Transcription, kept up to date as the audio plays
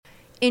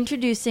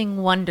Introducing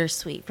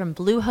Wondersuite from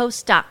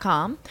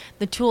Bluehost.com,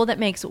 the tool that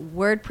makes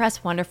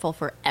WordPress wonderful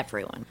for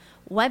everyone.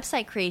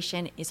 Website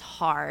creation is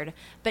hard,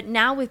 but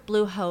now with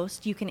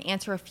Bluehost, you can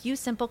answer a few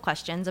simple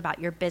questions about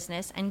your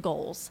business and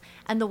goals,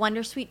 and the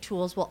Wondersuite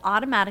tools will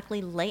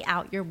automatically lay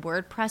out your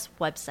WordPress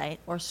website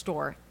or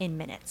store in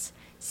minutes.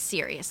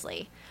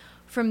 Seriously.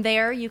 From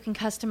there, you can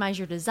customize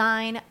your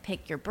design,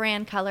 pick your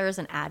brand colors,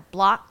 and add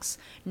blocks.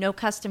 No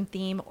custom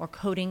theme or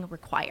coding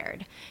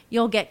required.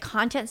 You'll get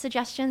content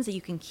suggestions that you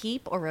can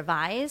keep or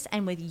revise,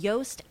 and with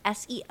Yoast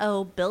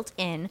SEO built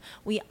in,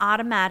 we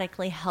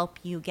automatically help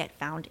you get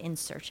found in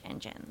search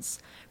engines.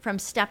 From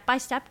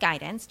step-by-step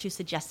guidance to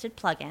suggested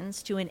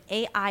plugins to an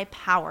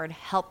AI-powered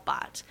help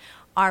bot,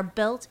 our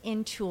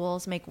built-in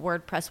tools make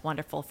WordPress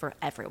wonderful for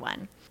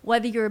everyone.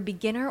 Whether you're a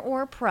beginner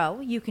or a pro,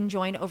 you can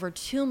join over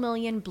 2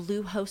 million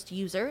Bluehost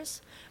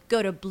users.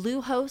 Go to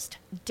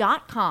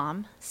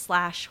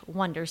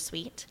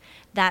bluehost.com/wondersuite.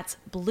 That's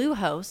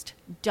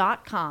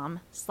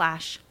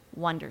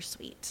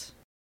bluehost.com/wondersuite.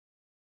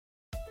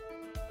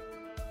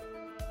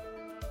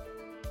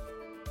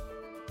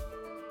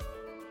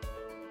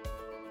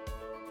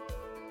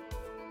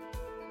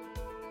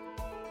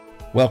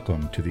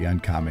 Welcome to the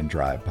Uncommon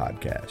Drive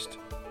podcast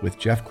with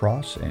Jeff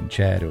Cross and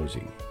Chad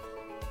Ozy.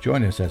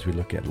 Join us as we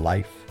look at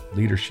life,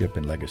 leadership,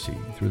 and legacy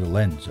through the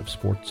lens of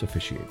sports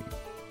officiating.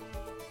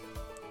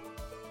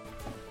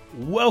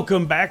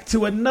 Welcome back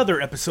to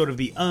another episode of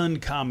the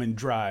Uncommon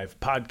Drive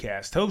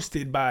podcast,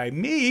 hosted by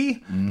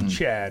me,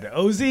 Chad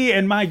Ozy,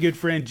 and my good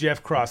friend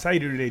Jeff Cross. How you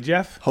doing today,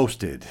 Jeff?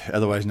 Hosted,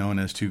 otherwise known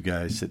as two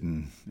guys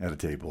sitting at a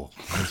table.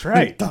 That's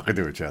right. Talking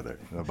to each other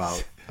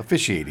about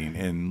officiating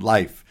in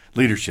life,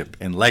 leadership,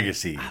 and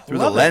legacy through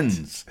the love it.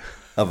 lens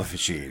of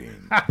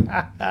officiating.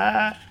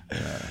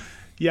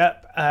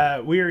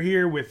 Yep, we are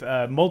here with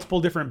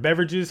multiple different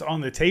beverages on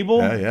the table.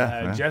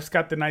 Yeah. Jeff's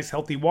got the nice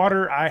healthy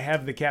water. I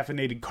have the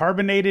caffeinated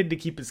carbonated to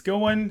keep us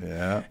going.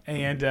 Yeah.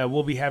 And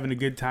we'll be having a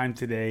good time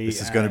today.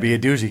 This is going to be a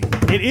doozy.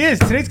 It is.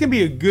 Today's going to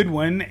be a good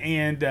one.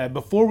 And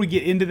before we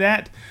get into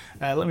that,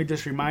 let me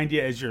just remind you,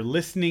 as you're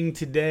listening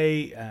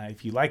today,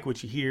 if you like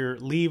what you hear,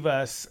 leave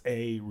us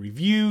a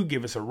review,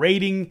 give us a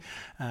rating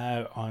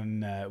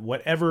on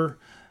whatever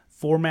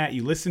format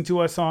you listen to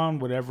us on,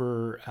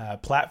 whatever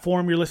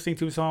platform you're listening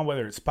to us on,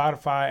 whether it's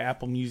Spotify,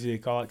 Apple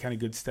Music, all that kind of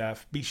good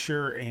stuff. Be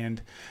sure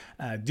and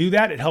do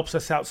that. It helps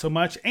us out so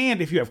much.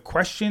 And if you have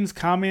questions,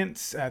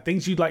 comments,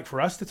 things you'd like for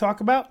us to talk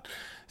about,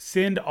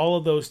 send all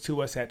of those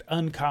to us at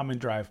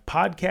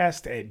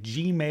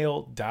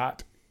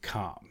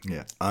uncommondrivepodcast@gmail.com.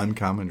 Yeah,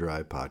 Uncommon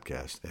Drive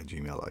Podcast at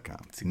gmail.com.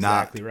 That's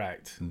exactly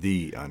right.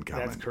 The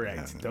Uncommon. That's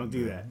correct. Don't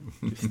do that.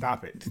 Just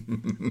stop it.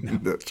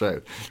 That's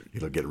right.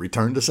 You'll get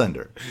returned to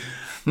sender.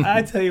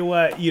 I tell you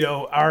what,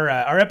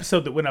 our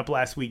episode that went up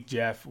last week,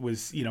 Jeff,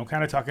 was,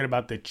 kind of talking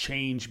about the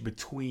change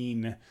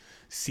between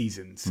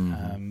seasons.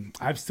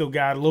 I've still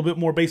got a little bit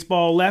more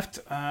baseball left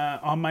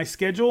on my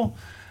schedule.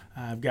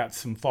 I've got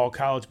some fall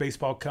college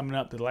baseball coming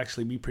up that'll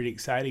actually be pretty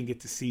exciting. Get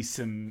to see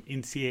some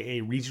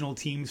NCAA regional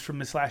teams from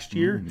this last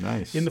year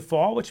in the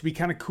fall, which would be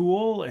kind of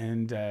cool,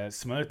 and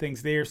some other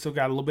things there. Still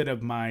got a little bit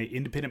of my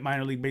independent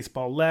minor league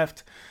baseball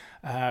left,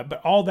 but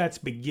all that's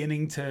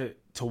beginning to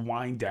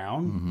wind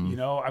down.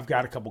 I've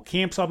got a couple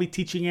camps I'll be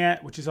teaching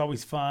at, which is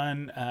always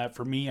fun.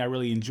 For me, I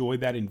really enjoy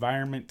that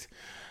environment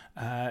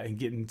and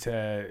getting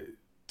to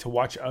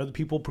watch other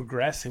people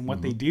progress in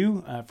what they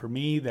do. For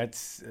me,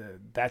 that's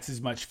as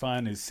much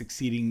fun as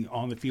succeeding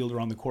on the field or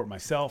on the court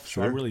myself.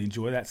 So I really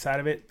enjoy that side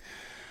of it.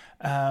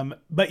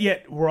 But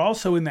yet we're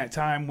also in that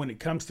time when it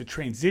comes to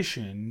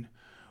transition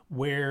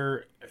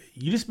where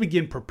you just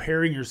begin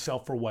preparing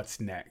yourself for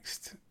what's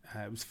next.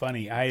 It was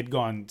funny. I had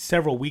gone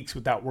several weeks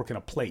without working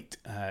a plate,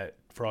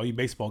 for all you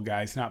baseball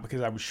guys, not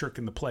because I was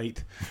shirking the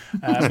plate,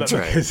 but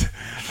because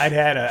I'd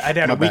had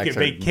a week at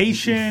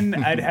vacation.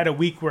 I'd had a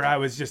week where I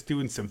was just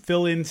doing some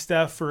fill-in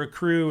stuff for a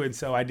crew, and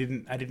so I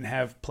didn't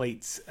have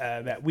plates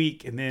that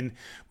week. And then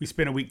we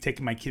spent a week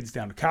taking my kids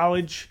down to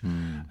college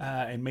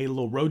and made a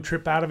little road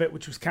trip out of it,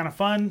 which was kind of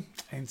fun.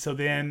 And so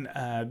then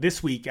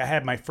this week I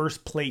had my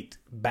first plate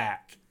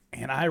back,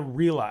 and I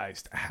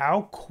realized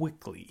how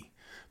quickly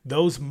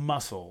those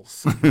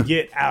muscles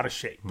get out of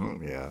shape.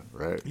 Yeah,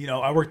 right.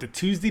 I worked a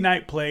Tuesday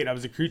night plate. I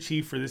was a crew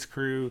chief for this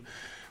crew.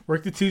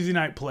 Worked the Tuesday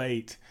night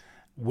plate.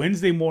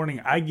 Wednesday morning,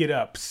 I get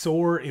up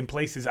sore in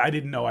places I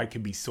didn't know I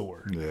could be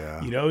sore.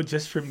 Yeah.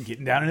 Just from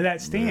getting down into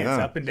that stance,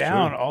 up and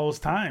down all those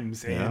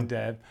times. Yeah.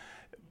 And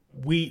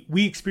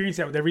we experience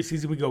that with every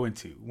season we go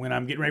into. When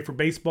I'm getting ready for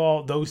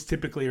baseball, those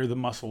typically are the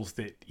muscles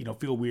that,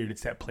 feel weird.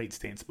 It's that plate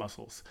stance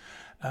muscles.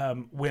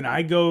 When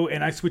I go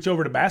and I switch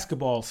over to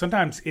basketball,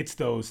 sometimes it's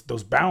those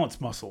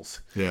balance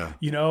muscles. Yeah.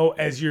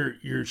 As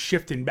you're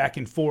shifting back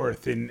and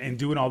forth and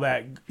doing all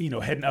that,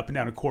 heading up and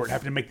down a court,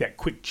 having to make that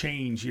quick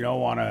change,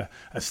 on a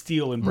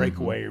steal and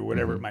breakaway or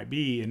whatever it might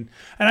be. And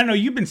I know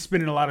you've been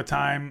spending a lot of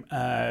time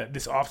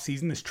this off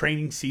season, this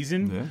training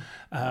season,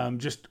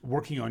 just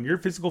working on your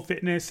physical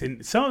fitness.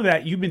 And some of of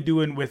that you've been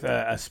doing with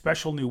a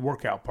special new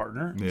workout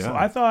partner. Yeah. So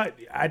I thought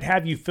I'd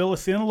have you fill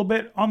us in a little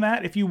bit on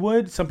that, if you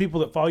would. Some people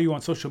that follow you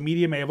on social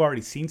media may have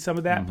already seen some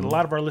of that, but a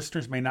lot of our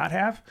listeners may not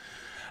have.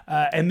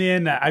 And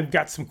then I've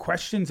got some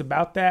questions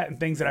about that and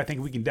things that I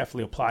think we can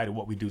definitely apply to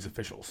what we do as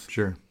officials.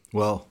 Sure.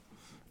 Well,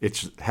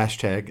 it's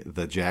hashtag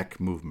the Jack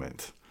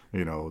movement.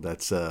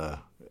 That's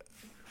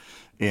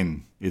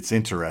it's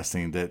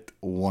interesting that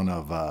one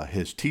of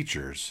his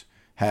teachers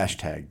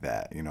hashtagged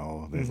that,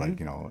 there's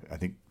I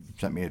think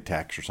sent me a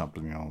text or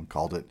something, and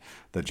called it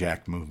the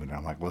Jack movement. And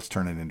I'm like, let's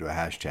turn it into a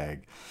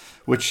hashtag,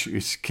 which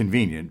is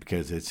convenient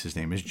because his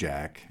name is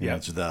Jack, and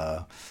it's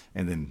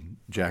and then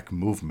Jack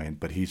movement,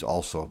 but he's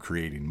also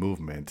creating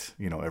movement,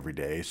 every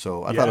day.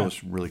 So I thought it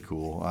was really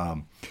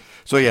cool.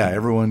 So yeah,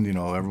 everyone,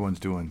 everyone's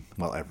doing,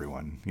 well,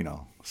 everyone,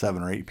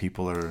 7 or 8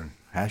 people are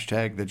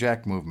hashtag the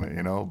Jack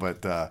movement,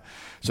 but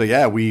so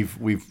yeah, we've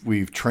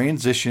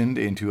transitioned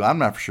into, I'm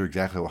not sure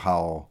exactly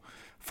how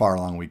far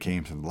along we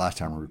came since the last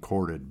time we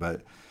recorded,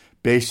 but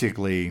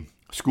basically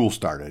school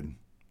started.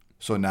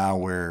 So now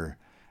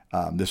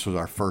this was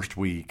our first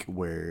week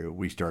where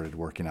we started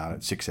working out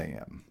at 6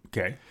 a.m.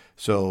 Okay.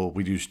 So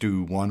we just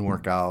do one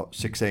workout,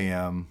 6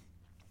 a.m.,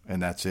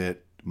 and that's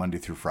it, Monday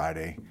through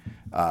Friday.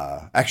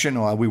 Actually,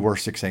 no, we were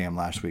 6 a.m.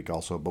 last week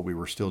also, but we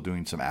were still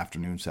doing some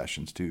afternoon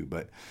sessions too.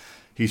 But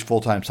he's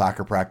full-time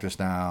soccer practice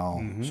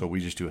now, so we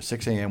just do a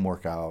 6 a.m.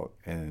 workout,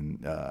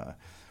 and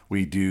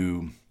we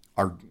do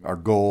our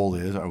goal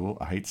is,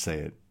 I hate to say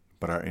it,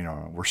 but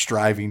we're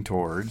striving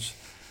towards.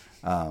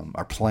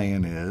 Our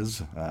plan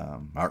is,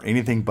 our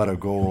anything but a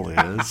goal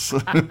is.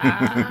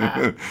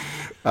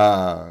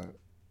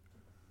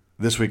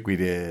 This week we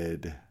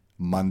did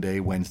Monday,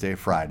 Wednesday,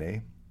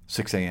 Friday,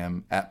 6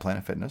 a.m. at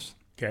Planet Fitness.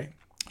 Okay.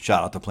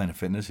 Shout out to Planet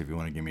Fitness. If you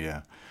want to give me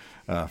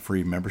a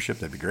free membership,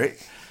 that'd be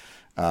great.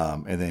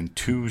 And then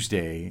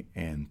Tuesday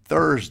and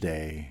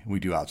Thursday, we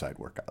do outside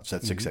workouts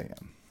at 6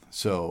 a.m.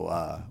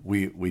 So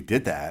we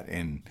did that,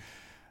 and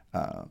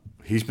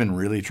he's been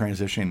really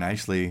transitioning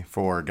nicely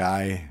for a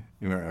guy,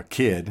 a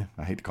kid.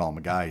 I hate to call him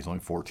a guy. He's only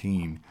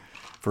 14.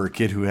 For a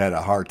kid who had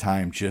a hard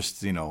time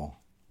just,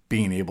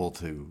 being able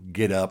to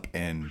get up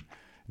and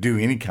do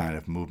any kind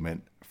of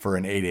movement for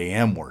an 8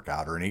 a.m.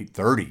 workout or an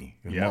 8:30,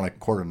 more like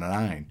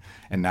 8:45.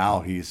 And now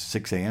he's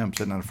 6 a.m.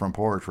 sitting on the front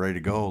porch ready to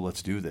go.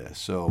 Let's do this.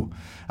 So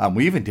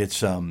we even did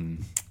some,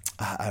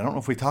 I don't know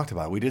if we talked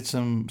about it. We did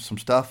some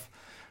stuff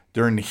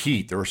during the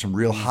heat. There were some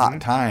real hot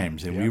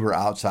times, and we were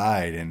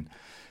outside. And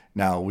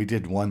now we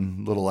did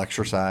one little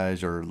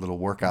exercise or little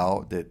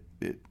workout that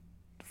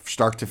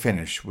start to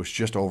finish was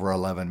just over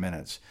 11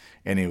 minutes.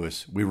 And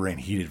we were in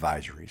heat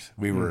advisories.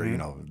 We were,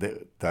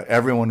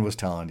 everyone was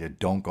telling you,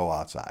 don't go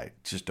outside.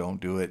 Just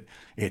don't do it.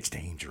 It's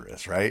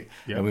dangerous, right?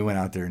 Yep. And we went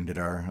out there and did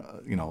our,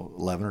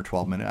 11 or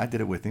 12 minute. I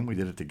did it with him. We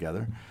did it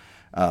together.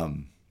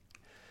 And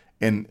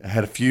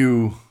had a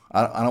few,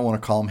 I don't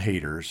want to call them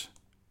haters,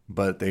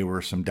 but they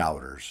were some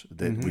doubters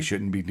that we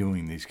shouldn't be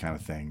doing these kind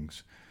of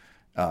things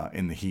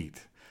in the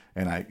heat.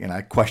 And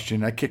I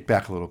questioned, I kicked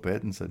back a little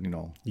bit and said,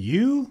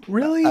 You?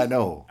 Really? I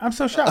know. I'm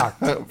so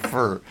shocked.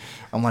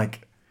 I'm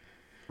like,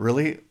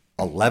 really?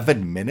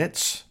 11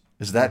 minutes?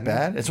 Is that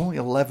bad? It's only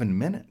 11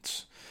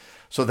 minutes.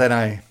 So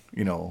then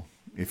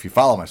if you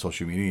follow my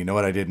social media, you know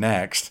what I did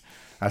next.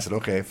 I said,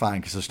 okay, fine,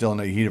 because there's still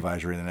no heat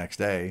advisory the next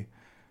day.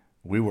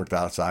 We worked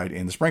outside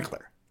in the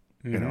sprinkler.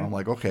 I'm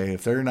like, okay,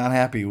 if they're not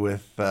happy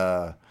with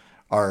our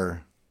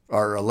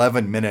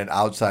 11-minute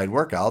outside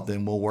workout,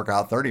 then we'll work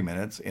out 30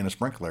 minutes in a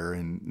sprinkler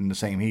in the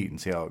same heat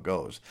and see how it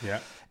goes. Yeah.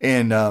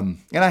 And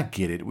I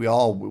get it. We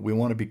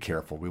want to be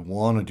careful. We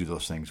want to do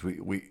those things.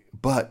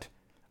 But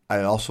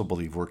I also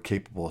believe we're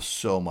capable of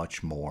so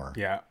much more.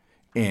 Yeah.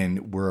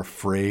 And we're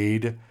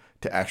afraid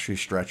to actually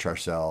stretch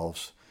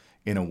ourselves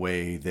in a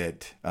way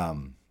that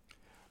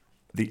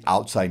the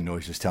outside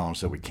noise is telling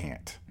us that we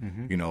can't.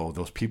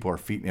 Those people are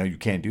feeding, you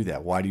can't do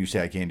that. Why do you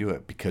say I can't do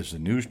it? Because the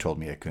news told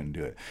me I couldn't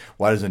do it.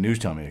 Why does the news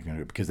tell me I couldn't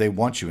do it? Because they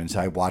want you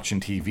inside watching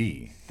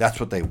TV. That's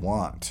what they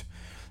want.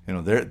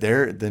 I'm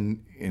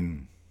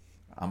getting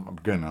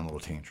on a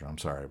little tangent. I'm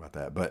sorry about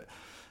that. But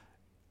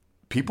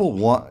people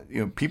want,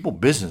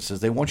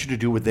 businesses, they want you to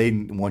do what they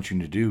want you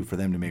to do for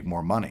them to make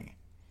more money.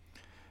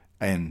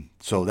 And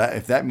so that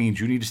if that means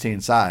you need to stay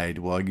inside,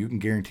 well, you can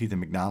guarantee the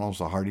McDonald's,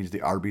 the Hardee's,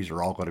 the Arby's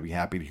are all going to be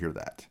happy to hear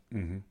that.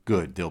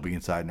 Good. They'll be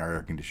inside in our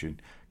air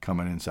conditioned.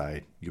 Coming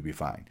inside, you'll be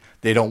fine.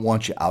 They don't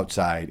want you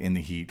outside in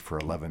the heat for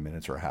 11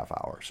 minutes or a half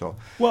hour. So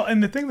well,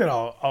 and the thing that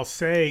I'll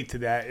say to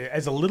that,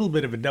 as a little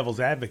bit of a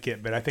devil's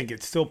advocate, but I think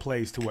it still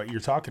plays to what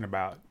you're talking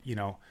about.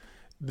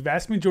 The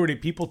vast majority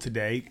of people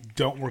today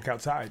don't work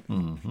outside.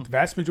 The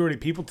vast majority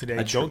of people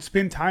today don't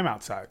spend time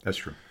outside. That's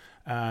true.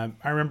 I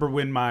remember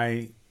when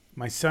my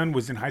son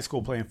was in high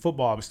school playing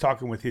football. I was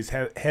talking with his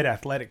head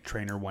athletic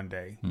trainer one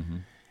day,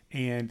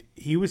 and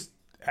he was,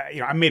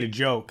 I made a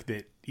joke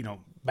that,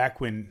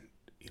 back in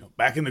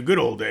the good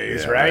old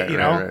days, right?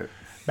 Right.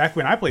 Back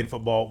when I played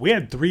football, we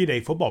had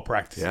 3-day football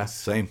practices. Yeah,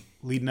 same.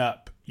 Leading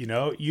up,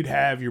 you'd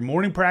have your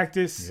morning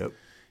practice. Yep.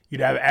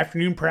 You'd have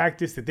afternoon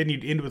practice that then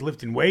you'd end with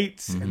lifting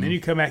weights, and then you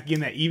come back in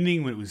that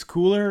evening when it was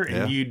cooler,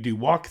 and you'd do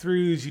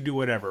walkthroughs, you do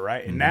whatever,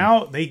 right? And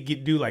now they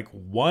do like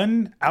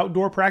one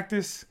outdoor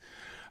practice,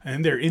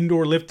 and they're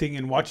indoor lifting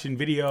and watching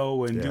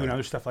video and doing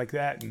other stuff like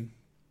that. And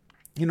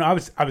I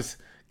was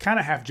kind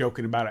of half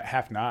joking about it,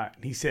 half not.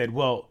 And he said,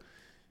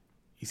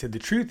 the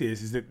truth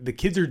is that the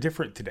kids are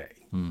different today.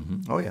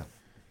 Oh yeah.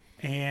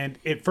 And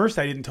at first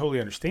I didn't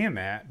totally understand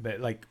that, but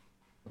like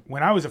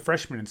when I was a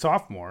freshman and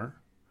sophomore,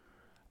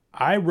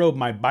 I rode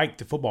my bike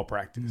to football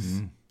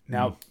practice.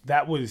 Now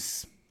that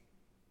was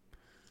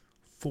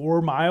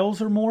 4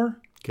 miles or more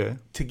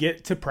to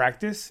get to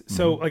practice.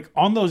 So like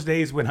on those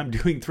days when I'm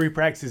doing 3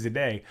 practices a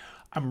day,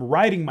 I'm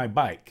riding my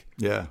bike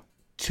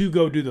to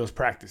go do those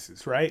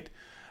practices, right?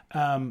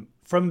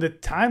 From the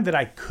time that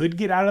I could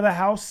get out of the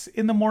house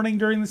in the morning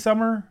during the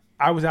summer,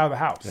 I was out of the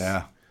house.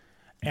 Yeah.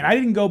 And I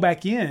didn't go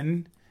back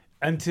in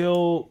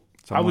until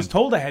I was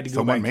told I had to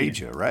go back in. Someone made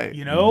you, right?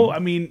 I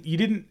mean, you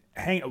didn't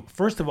hang.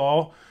 First of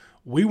all,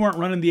 we weren't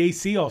running the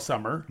AC all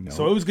summer,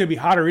 so it was going to be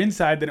hotter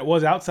inside than it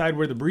was outside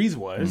where the breeze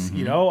was.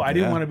 I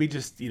didn't want to be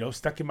just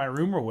stuck in my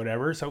room or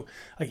whatever. So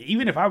like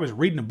even if I was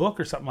reading a book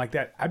or something like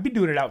that, I'd be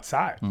doing it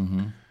outside.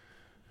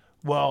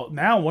 Well,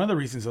 now one of the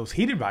reasons those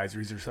heat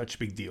advisories are such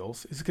big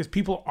deals is because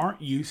people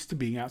aren't used to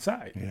being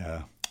outside.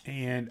 Yeah.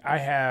 And I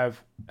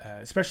have,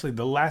 especially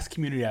the last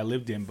community I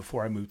lived in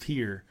before I moved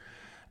here,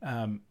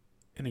 an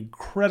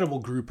incredible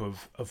group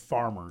of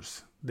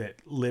farmers that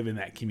live in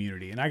that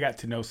community. And I got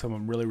to know some of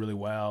them really, really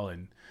well.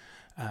 And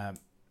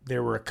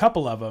there were a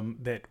couple of them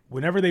that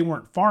whenever they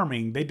weren't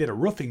farming, they did a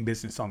roofing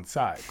business on the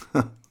side.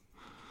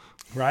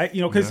 Right?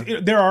 Because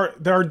there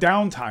are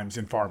down times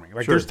in farming.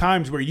 Like there's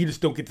times where you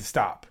just don't get to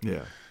stop.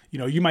 Yeah.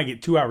 You might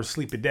get 2 hours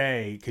sleep a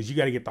day because you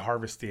got to get the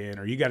harvest in,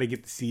 or you got to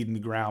get the seed in the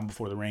ground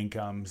before the rain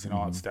comes and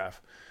all that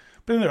stuff.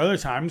 But then there are other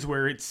times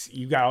where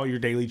you got all your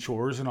daily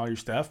chores and all your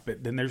stuff,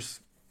 but then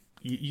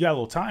you got a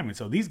little time. And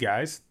so these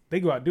guys,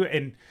 they go out and do it.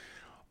 And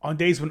on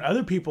days when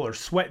other people are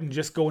sweating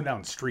just going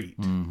down the street,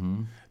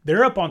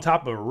 they're up on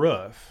top of a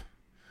roof,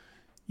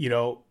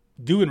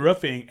 doing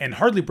roofing and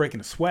hardly breaking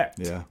a sweat.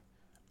 Yeah.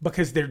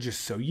 Because they're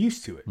just so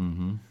used to it.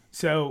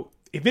 So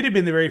if it had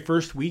been the very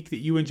first week that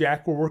you and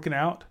Jack were working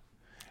out,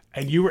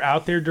 and you were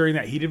out there during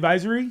that heat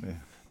advisory,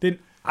 then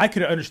I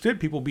could have understood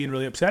people being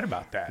really upset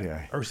about that.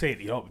 Yeah. Or saying,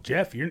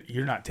 Jeff,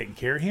 you're not taking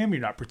care of him,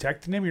 you're not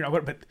protecting him,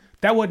 but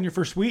that wasn't your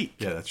first week.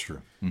 Yeah, that's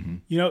true.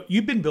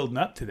 You've been building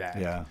up to that.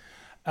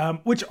 Yeah.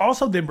 Which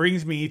also then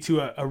brings me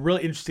to a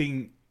really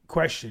interesting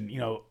question.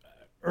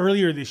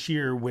 Earlier this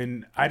year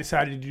when I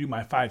decided to do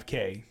my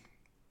 5K,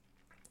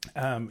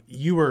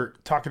 you were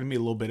talking to me a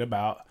little bit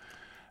about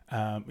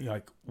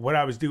like what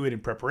I was doing in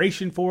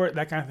preparation for it,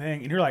 that kind of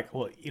thing. And you're like,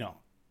 well,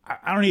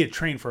 I don't need to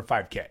train for a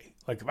 5K.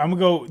 Like if I'm going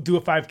to go do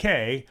a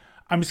 5K,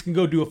 I'm just going to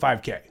go do a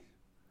 5K.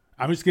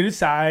 I'm just going to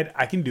decide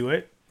I can do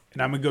it,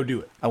 and I'm going to go do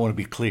it. I want to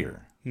be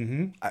clear.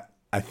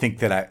 I think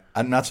that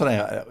I'm not saying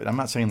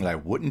that I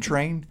wouldn't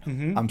train.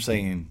 I'm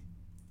saying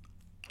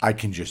I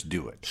can just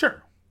do it.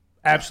 Sure.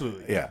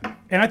 Absolutely. Yeah.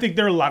 And I think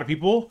there are a lot of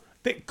people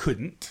that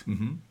couldn't,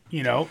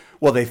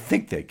 Well, they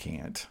think they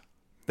can't.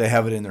 They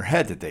have it in their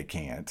head that they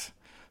can't,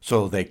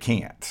 so they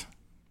can't.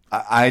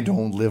 I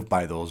don't live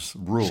by those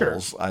rules. Sure.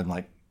 I'm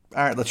like,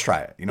 all right, let's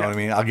try it. You know what I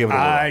mean? I'll give it a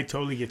whirl. I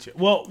totally get you.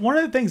 Well, one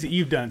of the things that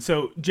you've done,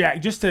 so Jack,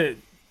 just to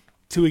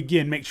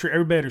again make sure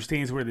everybody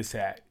understands where this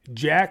at.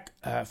 Jack,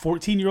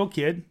 14-year-old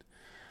kid.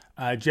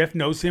 Jeff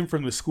knows him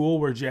from the school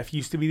where Jeff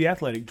used to be the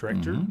athletic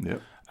director.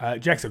 Yep.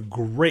 Jack's a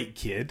great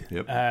kid.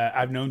 Yep.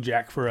 I've known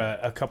Jack for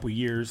a couple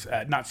years,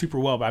 not super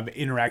well, but I've had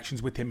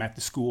interactions with him at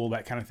the school,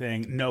 that kind of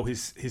thing. Know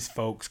his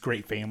folks,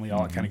 great family,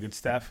 all that kind of good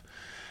stuff.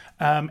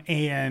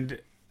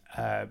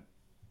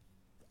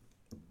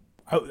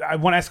 I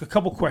want to ask a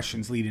couple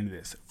questions leading into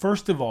this.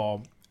 First of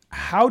all,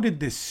 how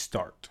did this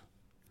start?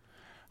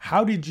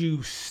 How did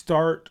you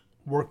start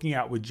working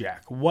out with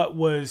Jack? What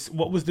was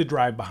the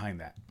drive behind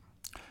that?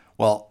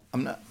 Well,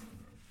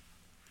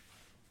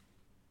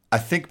 I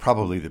think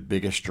probably the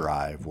biggest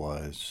drive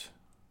was,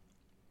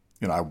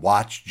 I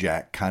watched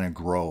Jack kind of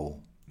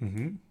grow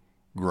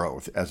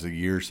as the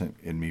years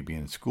in me being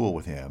in school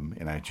with him,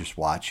 and I just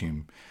watch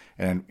him,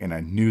 and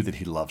I knew that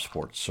he loved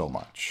sports so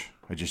much.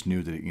 I just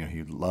knew that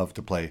he loved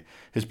to play.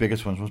 His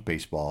biggest one was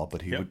baseball,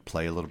 but he would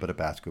play a little bit of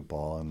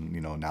basketball, and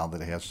now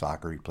that he has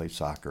soccer, he plays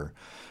soccer.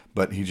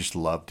 But he just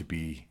loved to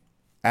be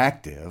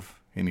active,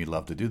 and he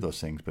loved to do those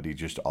things. But he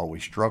just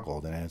always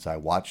struggled. And as I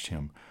watched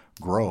him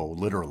grow,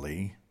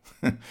 literally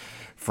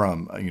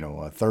from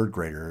a third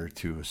grader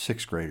to a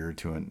sixth grader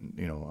to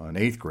an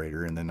eighth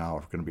grader, and then now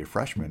going to be a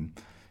freshman,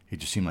 he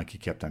just seemed like he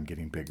kept on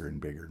getting bigger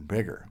and bigger and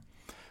bigger.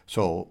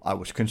 So I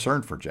was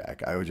concerned for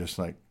Jack. I was just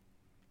like,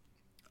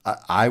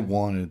 I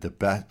wanted the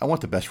best. I want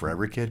the best for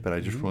every kid, but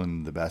I just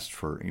wanted the best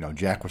for,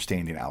 Jack was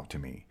standing out to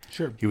me.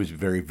 Sure. He was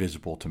very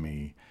visible to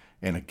me.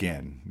 And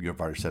again,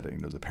 you've already said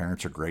it, the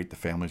parents are great. The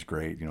family's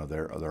great.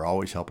 They're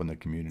always helping the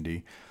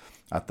community.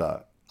 I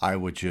thought I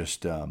would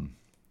just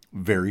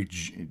very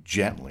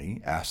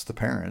gently ask the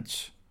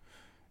parents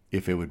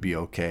if it would be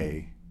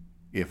okay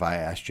if I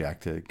ask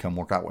Jack to come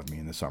work out with me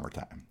in the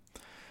summertime.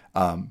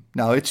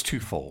 Now, it's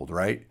twofold,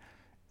 right?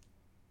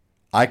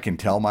 I can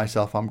tell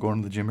myself I'm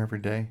going to the gym every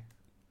day,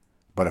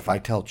 but if I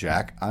tell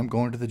Jack I'm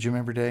going to the gym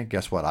every day,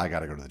 guess what? I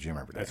got to go to the gym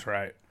every day. That's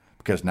right.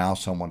 Because now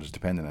someone is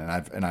dependent,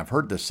 and I've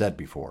heard this said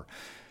before.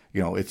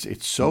 You know,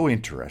 it's so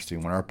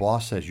interesting when our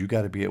boss says you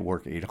got to be at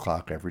work at 8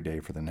 o'clock every day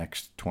for the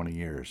next 20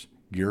 years.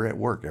 You're at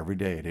work every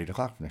day at 8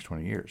 o'clock for the next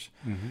 20 years.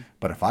 Mm-hmm.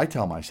 But if I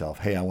tell myself,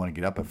 hey, I want to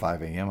get up at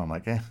 5 a.m., I'm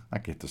like, I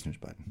can hit the snooze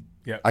button.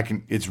 Yeah, I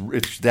can.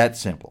 It's that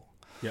simple.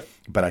 Yep.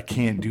 But I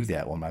can't do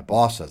that when my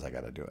boss says I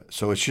got to do it.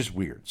 So it's just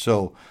weird.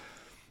 So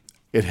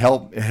it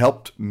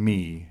helped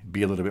me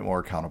be a little bit more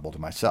accountable to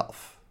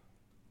myself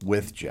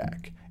with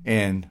Jack.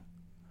 And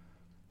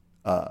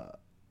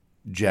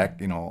Jack,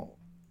 you know,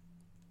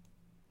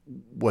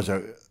 was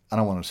I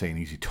don't want to say an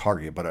easy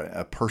target, but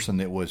a person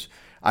that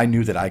I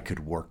knew that I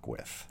could work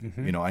with.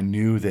 Mm-hmm. You know, I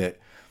knew that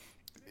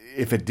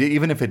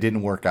even if it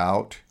didn't work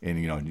out and,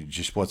 you know, it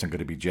just wasn't going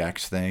to be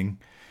Jack's thing,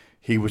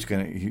 he's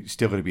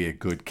still going to be a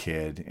good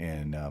kid.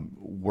 And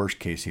worst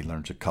case, he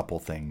learns a couple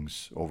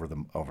things over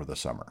the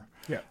summer.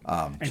 Yeah.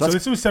 So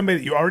this was somebody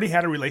that you already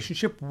had a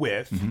relationship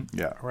with. Mm-hmm.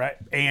 Yeah. Right.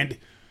 And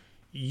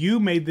you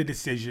made the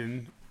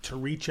decision to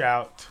reach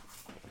out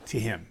to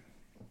him.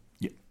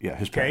 Yeah,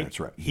 his parents,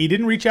 right. He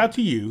didn't reach out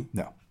to you.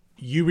 No.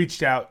 You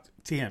reached out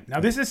to him. Now,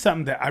 this is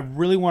something that I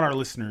really want our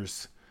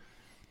listeners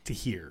to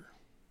hear.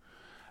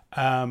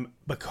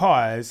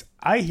 Because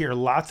I hear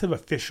lots of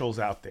officials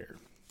out there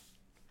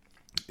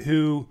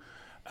who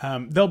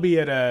they'll be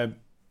at a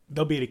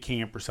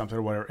camp or something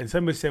or whatever, and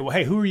somebody say, well,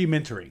 hey, who are you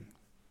mentoring?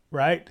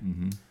 Right?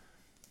 Mm-hmm.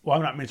 Well,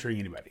 I'm not mentoring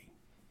anybody.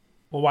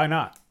 Well, why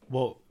not?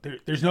 Well,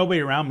 there's nobody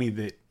around me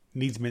that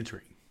needs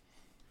mentoring.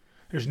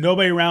 There's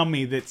nobody around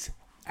me that's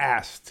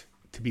asked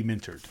to be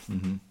mentored,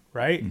 mm-hmm.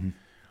 right? Mm-hmm.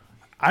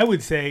 I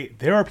would say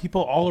there are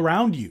people all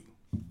around you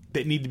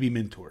that need to be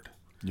mentored.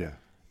 Yeah.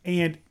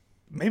 And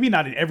maybe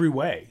not in every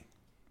way.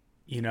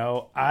 You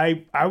know,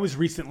 I was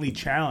recently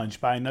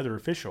challenged by another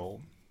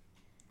official,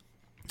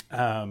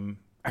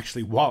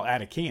 actually while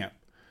at a camp.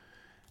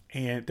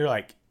 And they're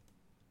like,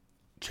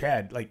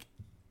 Chad, like,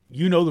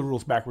 you know the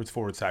rules backwards,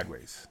 forward,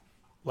 sideways.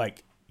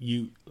 Like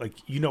you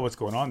know what's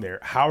going on there.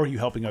 How are you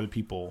helping other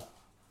people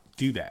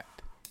do that?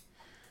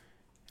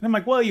 And I'm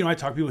like, well, you know, I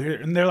talk to people here,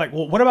 and they're like,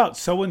 well, what about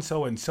so and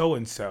so and so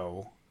and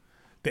so?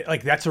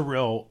 Like that's a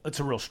real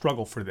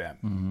struggle for them.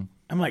 Mm-hmm.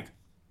 I'm like,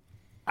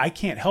 I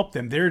can't help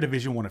them. They're a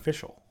Division I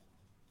official,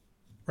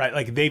 right?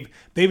 Like they've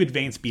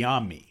advanced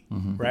beyond me,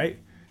 mm-hmm. right?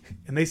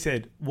 And they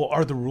said, well,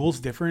 are the rules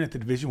different at the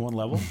Division I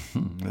level?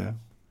 Yeah.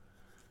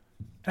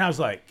 And I was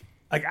like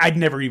I'd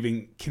never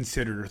even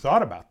considered or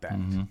thought about that.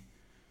 Mm-hmm.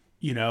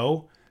 You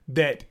know,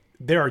 that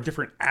there are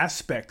different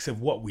aspects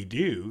of what we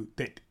do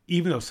that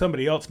even though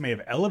somebody else may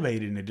have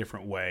elevated in a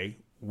different way,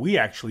 we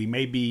actually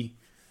may be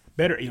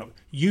better. You know,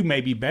 you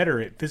may be better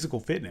at physical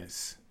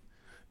fitness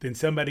than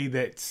somebody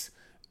that's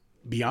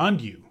beyond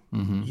you,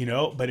 mm-hmm. you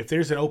know, but if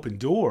there's an open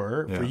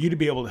door for you to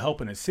be able to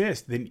help and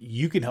assist, then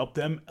you can help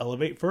them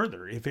elevate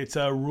further. If it's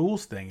a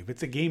rules thing, if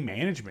it's a game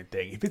management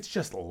thing, if it's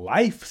just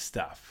life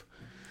stuff,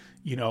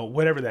 you know,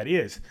 whatever that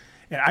is.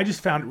 And I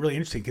just found it really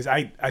interesting because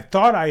I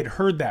thought I had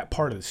heard that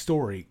part of the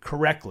story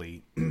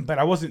correctly, but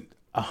I wasn't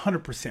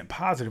 100%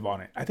 positive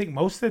on it. I think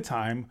most of the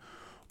time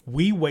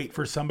we wait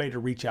for somebody to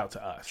reach out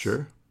to us.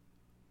 Sure.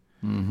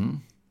 Mm-hmm.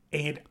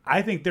 And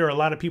I think there are a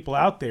lot of people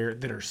out there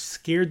that are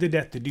scared to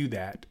death to do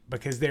that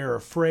because they're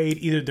afraid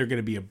either they're going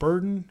to be a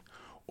burden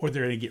or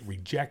they're going to get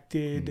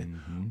rejected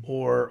mm-hmm.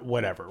 or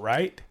whatever,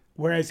 right?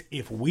 Whereas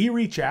if we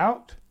reach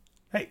out,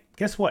 hey,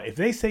 guess what? If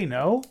they say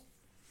no,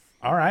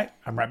 all right,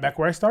 I'm right back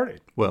where I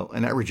started. Well,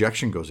 and that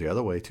rejection goes the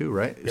other way too,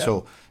 right? Yep.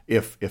 So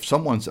if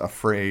someone's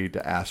afraid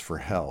to ask for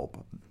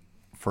help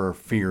for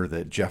fear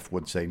that Jeff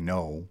would say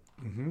no,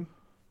 mm-hmm.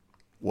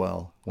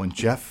 well, when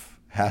Jeff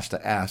has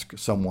to ask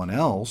someone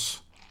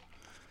else,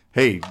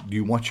 hey, do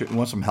you want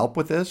some help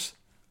with this?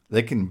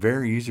 They can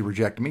very easily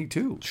reject me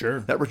too. Sure.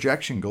 That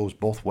rejection goes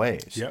both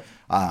ways. Yep.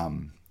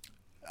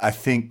 I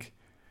think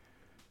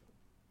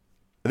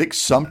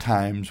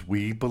sometimes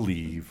we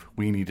believe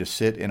we need to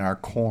sit in our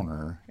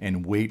corner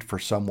and wait for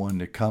someone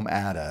to come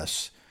at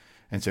us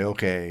and say,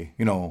 okay,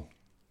 you know,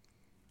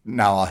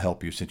 now I'll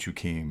help you since you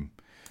came.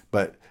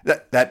 But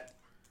that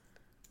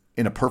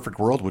in a perfect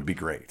world would be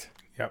great.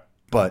 Yep.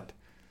 But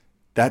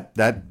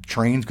that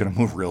train's going to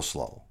move real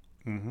slow.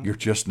 Mm-hmm. You're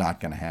just not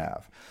going to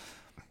have.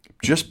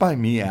 Just by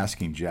me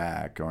asking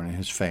Jack or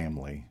his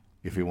family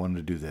if he wanted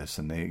to do this,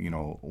 and they, you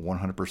know,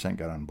 100%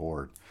 got on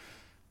board.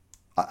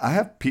 I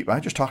have people. I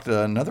just talked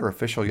to another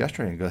official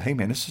yesterday and go, "Hey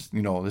man,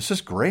 this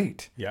is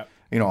great. Yeah.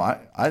 You know,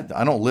 I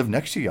don't live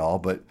next to y'all,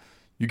 but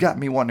you got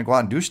me wanting to go out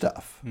and do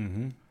stuff."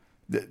 Mm-hmm.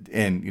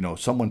 And you know,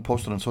 someone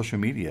posted on social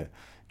media,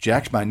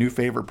 "Jack's my new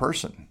favorite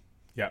person."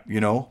 Yeah. You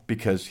know,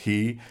 because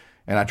and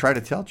I tried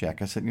to tell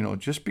Jack, I said, you know,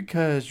 just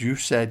because you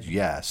said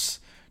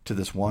yes to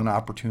this one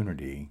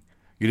opportunity,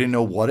 you didn't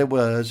know what it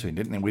was, we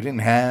didn't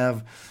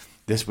have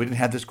we didn't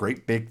have this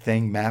great big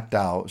thing mapped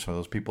out. So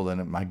those people,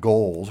 then my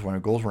goals, when our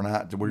goals were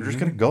not, we're just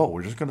going to go.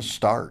 We're just going to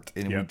start.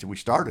 And we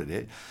started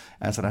it.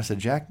 And so I said,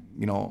 Jack,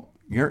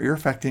 you're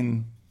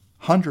affecting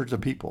hundreds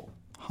of people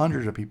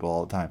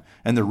all the time.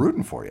 And they're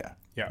rooting for you.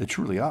 Yeah. They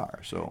truly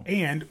are. So,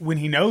 and when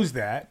he knows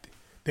that,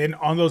 then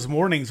on those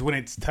mornings when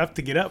it's tough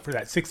to get up for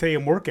that 6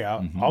 a.m.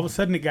 workout, all of a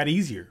sudden it got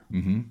easier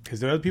because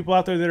there are other people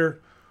out there that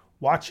are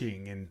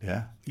watching and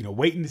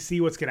waiting to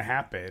see what's going to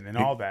happen and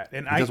all that.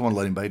 And he doesn't want to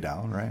let anybody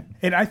down, right?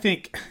 And I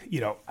think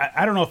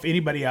I don't know if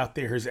anybody out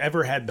there has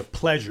ever had the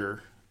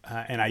pleasure,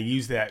 and I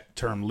use that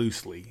term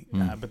loosely,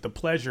 but the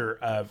pleasure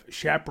of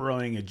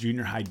chaperoning a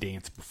junior high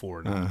dance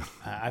before.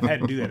 I've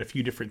had to do that a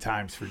few different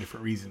times for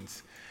different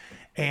reasons,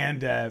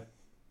 and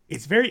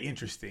it's very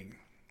interesting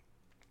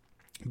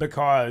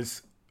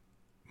because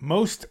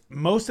most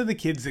of the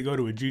kids that go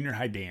to a junior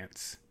high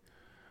dance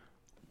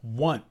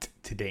want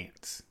to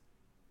dance.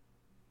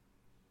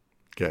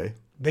 Okay.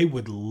 They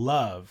would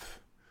love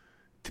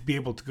to be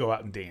able to go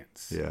out and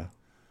dance. Yeah.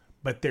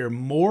 But they're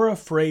more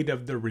afraid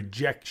of the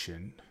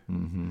rejection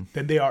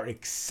than they are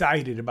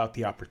excited about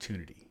the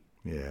opportunity.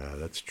 Yeah,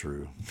 that's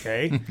true.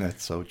 Okay?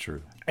 That's so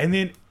true. And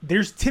then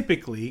there's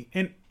typically,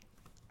 and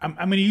I'm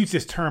going to use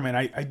this term, and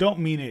I don't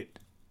mean it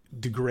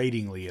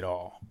degradingly at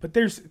all, but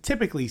there's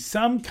typically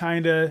some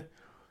kind of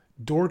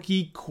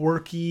dorky,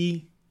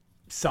 quirky,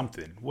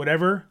 something,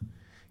 whatever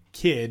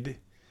kid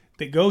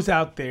that goes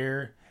out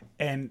there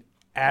and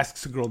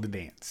asks a girl to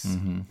dance,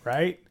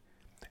 right?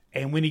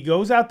 And when he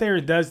goes out there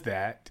and does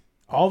that,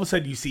 all of a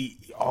sudden you see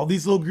all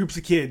these little groups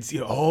of kids,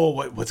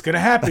 what's going to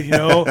happen,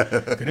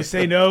 going to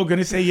say no, going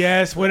to say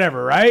yes,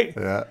 whatever, right?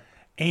 Yeah.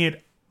 And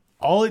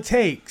all it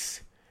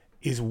takes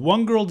is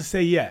one girl to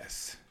say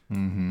yes.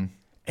 And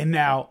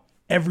now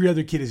every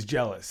other kid is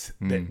jealous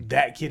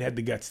that kid had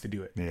the guts to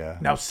do it. Yeah.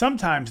 Now,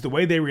 sometimes the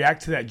way they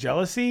react to that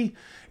jealousy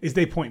is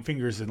they point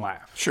fingers and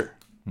laugh. Sure.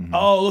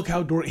 Oh, look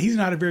how he's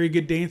not a very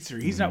good dancer.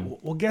 He's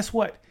not. Well, guess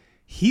what?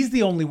 He's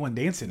the only one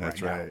dancing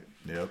That's right right.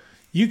 now. Yep.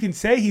 You can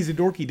say he's a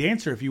dorky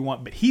dancer if you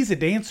want, but he's a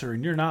dancer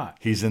and you're not.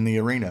 He's in the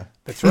arena.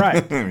 That's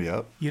right.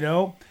 Yep.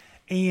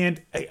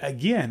 And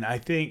again, I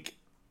think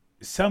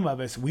some of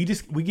us, we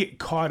get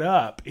caught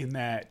up in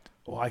that,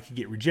 well, I could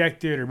get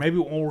rejected or maybe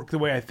it won't work the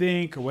way I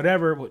think or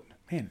whatever. But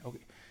man, okay,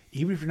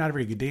 even if you're not a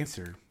very good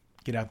dancer,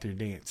 get out there and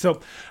dance. So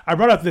I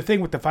brought up the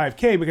thing with the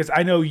 5K because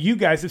I know you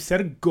guys have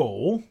set a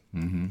goal.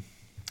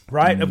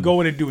 Right? Of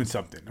going and doing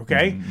something.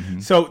 Okay.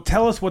 So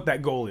tell us what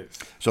that goal is.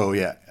 So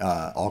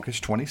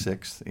August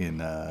 26th in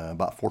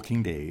about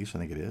 14 days, I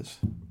think it is.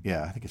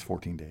 Yeah, I think it's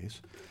 14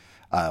 days.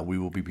 We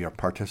will be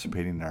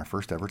participating in our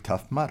first ever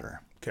Tough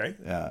Mudder. Okay.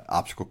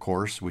 Obstacle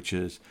course, which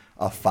is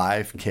a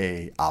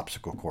 5K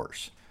obstacle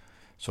course.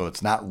 So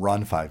it's not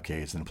run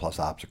 5Ks and plus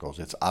obstacles.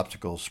 It's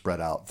obstacles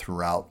spread out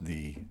throughout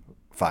the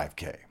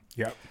 5K.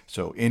 Yep.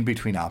 So in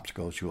between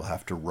obstacles, you will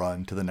have to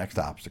run to the next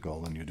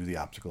obstacle, and you do the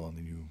obstacle, and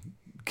then you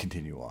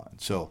continue on.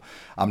 So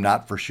I'm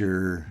not for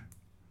sure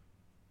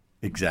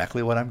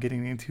exactly what I'm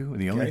getting into.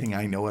 The only thing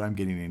I know what I'm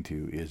getting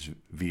into is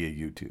via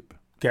YouTube.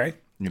 Okay.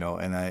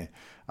 And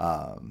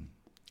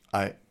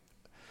I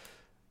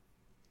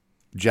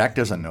Jack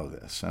doesn't know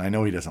this, and I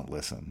know he doesn't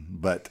listen,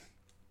 but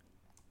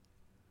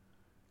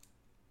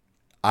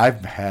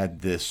I've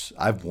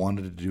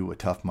wanted to do a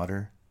Tough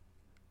Mudder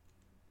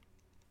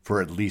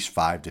for at least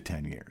 5 to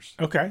 10 years.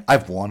 Okay.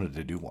 I've wanted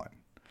to do one.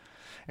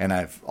 And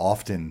I've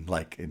often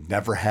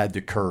never had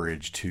the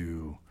courage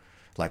to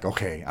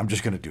okay, I'm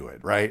just going to do it,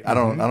 right? I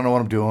don't know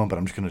what I'm doing, but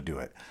I'm just going to do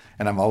it.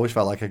 And I've always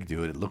felt like I could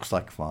do it. It looks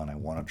like fun. I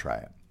want to try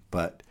it.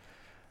 But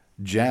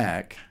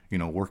Jack,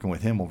 working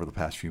with him over the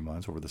past few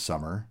months, over the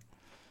summer,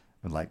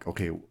 and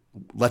okay,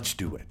 let's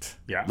do it.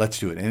 Yeah. Let's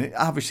do it. And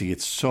obviously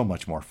it's so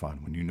much more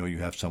fun when you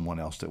have someone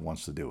else that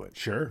wants to do it.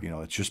 Sure.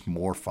 It's just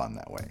more fun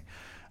that way.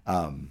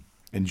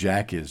 And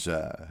Jack is,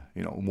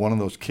 one of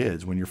those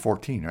kids when you're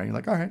 14, right? You're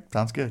like, all right,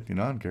 sounds good. I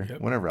don't care. Yep.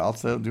 Whatever. I'll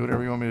do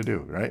whatever you want me to do,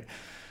 right?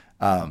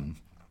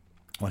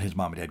 When his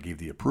mom and dad gave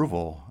the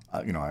approval,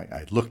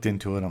 I looked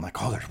into it. I'm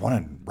like, oh, there's one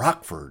in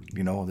Rockford.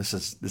 This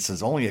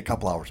is only a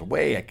couple hours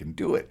away. I can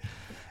do it.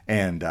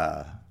 And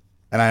I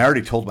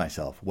already told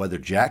myself whether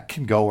Jack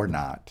can go or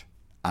not,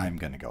 I'm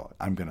going to go.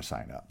 I'm going to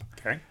sign up.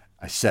 Okay.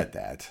 I said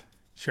that.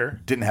 Sure.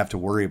 Didn't have to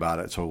worry about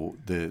it. So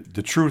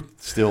the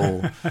truth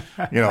still,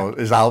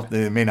 is out.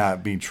 It may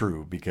not be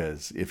true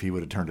because if he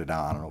would have turned it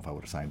down, I don't know if I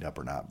would have signed up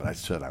or not, but I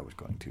said I was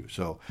going to.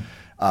 So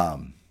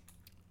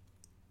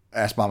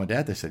asked mom and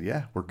dad. They said,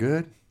 yeah, we're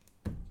good.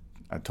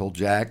 I told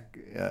Jack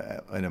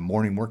in a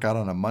morning workout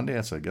on a Monday,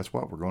 I said, guess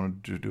what? We're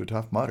going to do a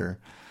Tough Mudder.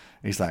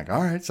 He's like,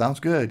 all right, sounds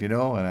good, And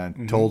I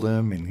told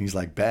him, and he's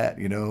like, bet,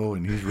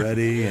 and he's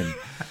ready, and,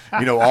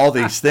 all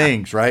these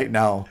things, right?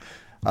 Now,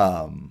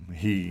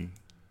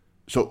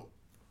 so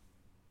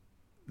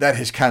that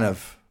has kind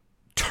of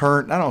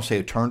turned, I don't say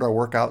it turned our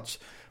workouts,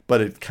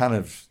 but it kind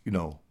of,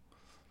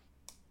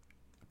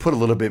 put a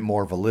little bit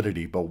more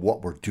validity about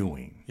what we're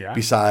doing. Yeah.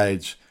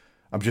 Besides,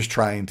 I'm just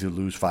trying to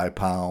lose 5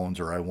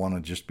 pounds, or I want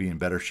to just be in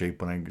better shape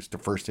when it's the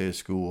first day of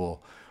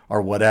school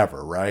or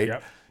whatever, right?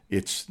 Yep.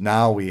 It's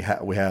now we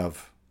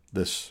have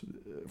this,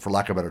 for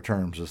lack of better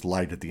terms, this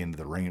light at the end of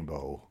the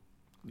rainbow,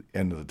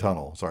 end of the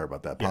tunnel. Sorry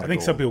about that. Yeah, I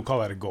think some people call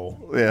that a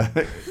goal. Yeah,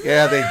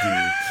 yeah, they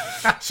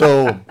do.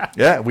 So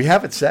yeah, we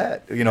have it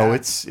set. You know,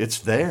 it's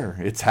there.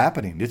 It's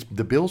happening.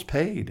 The bill's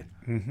paid.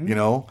 You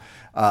know,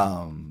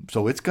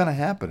 so it's gonna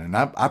happen. And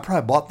I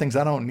probably bought things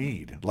I don't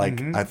need. Like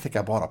I think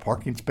I bought a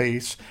parking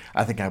space.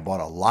 I think I bought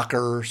a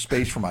locker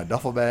space for my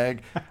duffel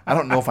bag. I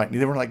don't know if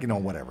they were like, you know,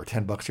 whatever,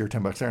 $10 here,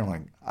 $10 there. I'm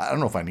like, I don't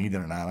know if I need it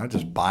or not. I'm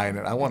just buying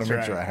it. I want to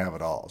make sure I have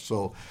it all.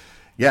 So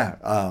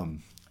yeah,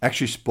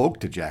 actually spoke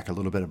to Jack a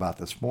little bit about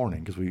this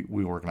morning because we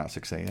were working out at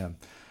 6 a.m.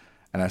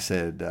 And I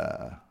said,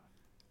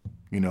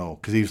 you know,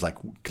 because he was like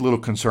a little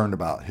concerned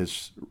about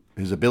his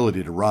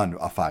ability to run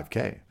a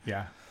 5K.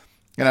 Yeah.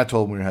 And I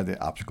told him we had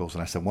the obstacles,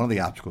 and I said one of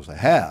the obstacles I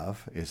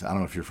have is, I don't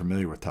know if you're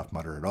familiar with Tough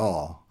Mudder at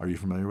all. Are you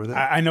familiar with it?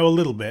 I know a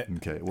little bit.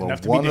 Okay, well,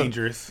 enough to be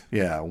dangerous.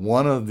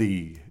 One of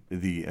the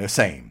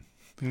same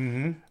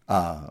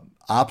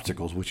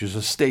obstacles, which is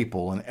a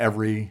staple in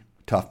every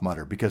Tough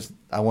Mudder, because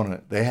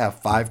they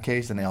have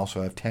 5Ks and they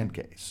also have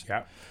 10Ks.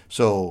 Yeah.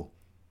 So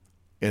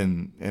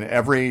in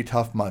every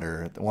Tough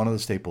Mudder, one of the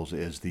staples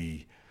is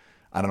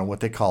I don't know what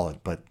they call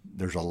it, but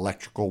there's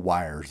electrical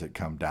wires that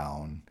come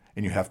down.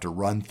 And you have to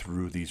run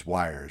through these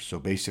wires. So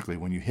basically,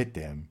 when you hit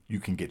them, you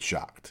can get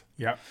shocked.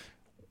 Yeah.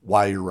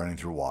 While you're running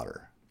through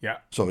water. Yeah.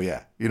 So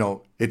yeah, you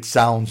know, it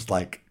sounds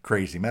like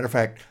crazy. Matter of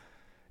fact,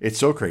 it's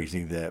so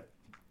crazy that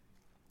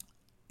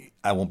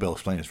I won't be able to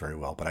explain this very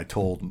well. But I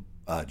told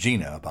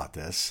Gina about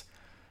this,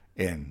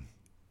 and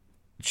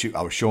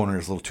I was showing her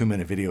this little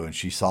 2-minute video, and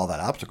she saw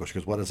that obstacle. She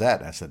goes, "What is that?"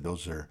 And I said,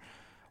 "Those are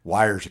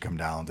wires that come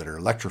down that are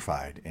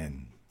electrified,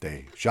 and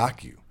they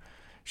shock you."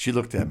 She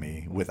looked at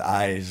me with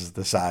eyes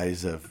the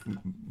size of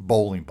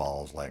bowling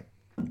balls, like,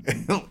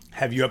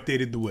 have you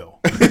updated the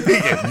will?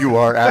 You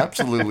are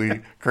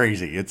absolutely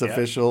crazy. It's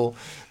official.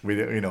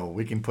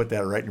 We can put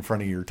that right in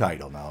front of your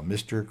title now,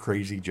 Mr.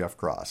 Crazy Jeff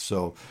Cross.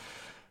 So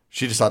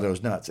she just thought it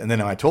was nuts. And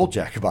then I told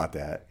Jack about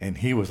that, and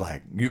he was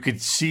like, you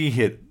could see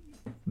it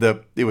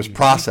was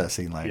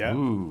processing, like,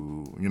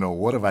 ooh, you know,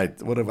 what have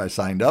I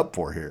signed up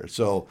for here?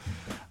 So,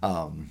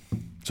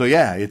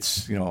 yeah,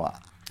 it's, you know.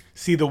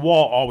 See, the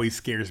wall always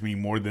scares me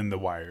more than the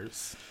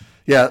wires.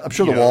 Yeah, I'm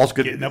sure the wall's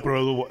good. Getting up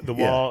over the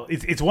wall.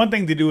 It's one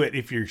thing to do it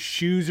if your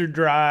shoes are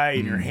dry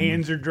and your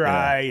hands are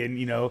dry and,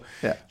 you know,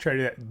 try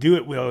to do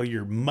it while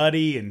you're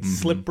muddy and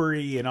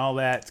slippery and all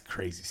that. It's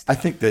crazy stuff. I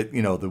think that,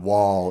 you know, the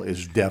wall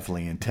is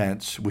definitely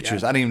intense, which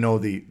is, I don't even know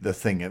the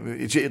thing.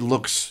 It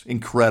looks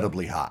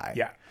incredibly high.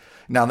 Yeah.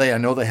 Now, I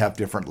know they have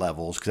different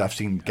levels because I've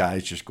seen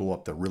guys just go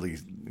up to really,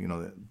 you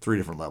know, 3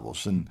 different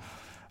levels. And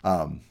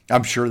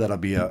I'm sure that'll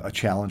be a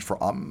challenge for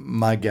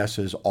my guess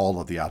is all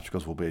of the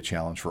obstacles will be a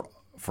challenge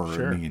for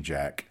me and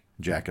Jack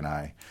and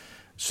I.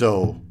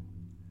 So,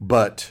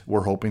 but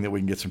we're hoping that we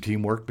can get some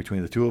teamwork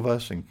between the two of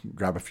us and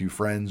grab a few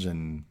friends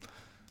and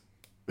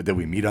that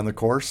we meet on the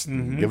course,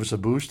 and give us a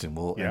boost, and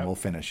we'll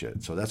finish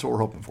it. So that's what we're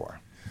hoping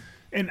for.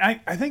 And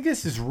I think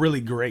this is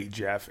really great,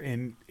 Jeff.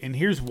 And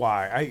here's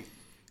why.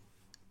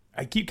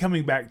 I keep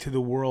coming back to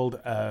the world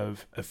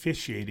of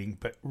officiating,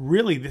 but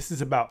really this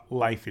is about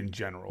life in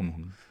general.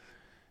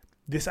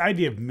 This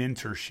idea of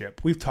mentorship,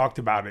 we've talked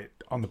about it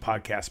on the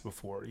podcast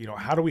before. You know,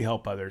 how do we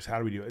help others? How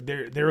do we do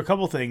it? There are a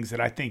couple of things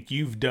that I think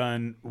you've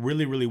done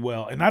really, really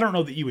well. And I don't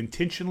know that you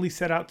intentionally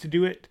set out to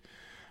do it,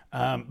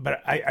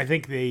 but I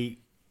think they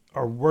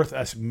are worth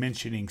us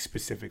mentioning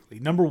specifically.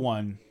 Number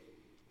one,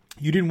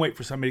 you didn't wait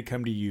for somebody to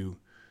come to you.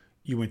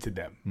 You went to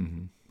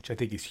them, which I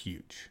think is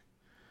huge.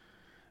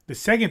 The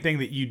second thing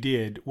that you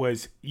did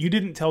was you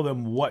didn't tell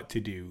them what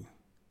to do.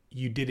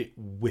 You did it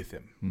with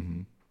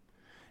them.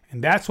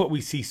 And that's what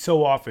we see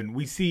so often.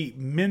 We see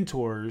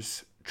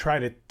mentors try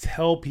to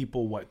tell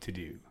people what to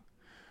do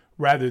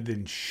rather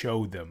than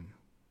show them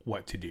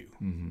what to do.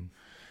 And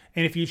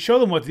if you show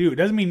them what to do, it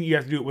doesn't mean you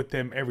have to do it with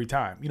them every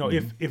time. You know,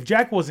 if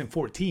Jack wasn't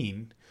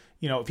 14,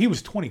 you know, if he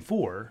was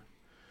 24,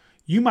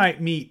 you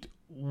might meet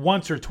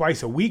once or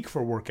twice a week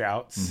for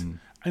workouts,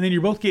 and then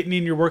you're both getting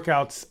in your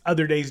workouts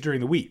other days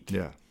during the week.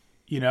 Yeah.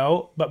 You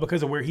know, but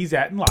because of where he's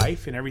at in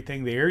life and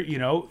everything there, you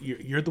know,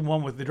 you're the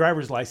one with the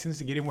driver's license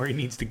to get him where he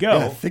needs to go.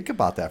 Yeah, think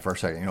about that for a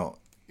second. You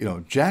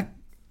know, Jack,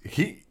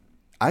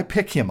 I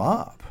pick him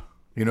up.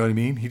 You know what I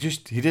mean? He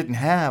didn't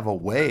have a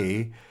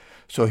way.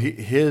 So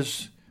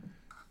his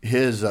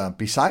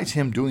besides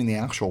him doing the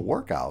actual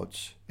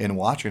workouts and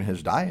watching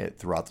his diet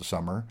throughout the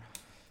summer,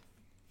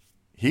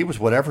 he was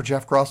whatever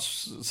Jeff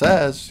Cross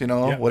says, you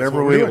know,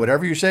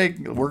 whatever you say,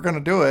 we're going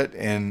to do it.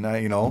 And,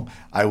 you know,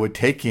 I would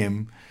take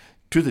him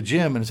to the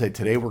gym and say,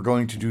 today we're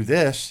going to do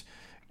this.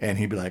 And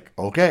he'd be like,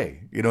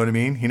 okay. You know what I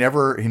mean? He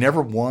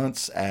never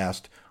once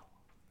asked,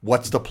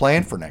 what's the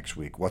plan for next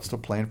week? What's the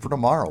plan for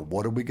tomorrow?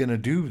 What are we going to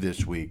do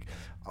this week?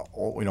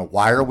 You know,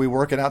 why are we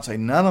working out? Say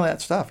none of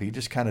that stuff. He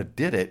just kind of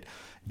did it.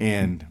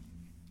 And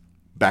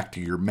back to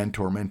your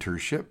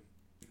mentorship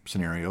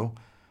scenario,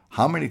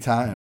 how many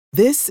times?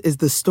 This is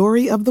the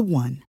story of the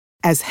one.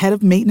 As head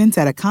of maintenance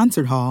at a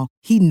concert hall,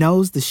 he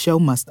knows the show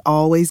must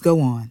always go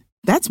on.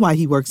 That's why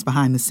he works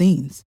behind the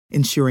scenes,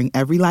 ensuring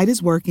every light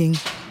is working,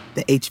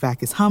 the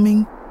HVAC is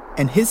humming,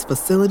 and his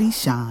facility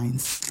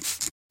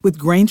shines. With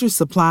Grainger's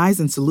supplies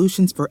and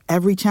solutions for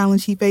every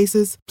challenge he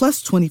faces,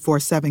 plus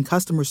 24/7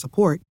 customer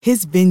support,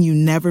 his venue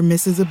never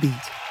misses a beat.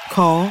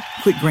 Call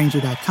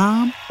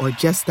quickgrainger.com or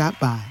just stop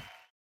by.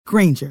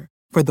 Grainger,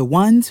 for the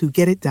ones who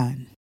get it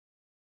done.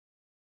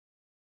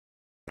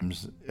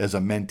 As a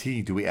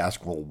mentee, do we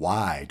ask, well,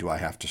 why do I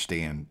have to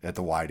stand at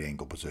the wide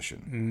angle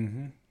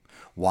position?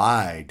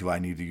 Why do I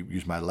need to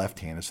use my left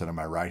hand instead of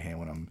my right hand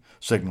when I'm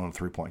signaling a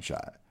three-point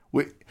shot?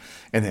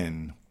 And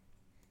then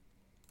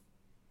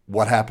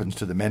what happens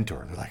to the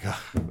mentor? They're like,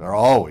 they're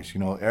always,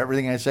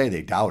 everything I say,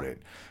 they doubt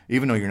it.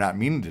 Even though you're not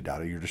meaning to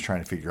doubt it, you're just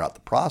trying to figure out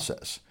the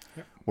process.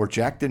 Yep. Where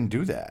Jack didn't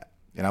do that.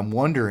 And I'm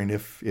wondering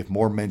if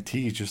more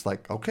mentees just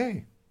like,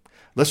 okay,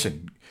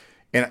 listen,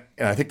 and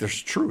I think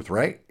there's truth,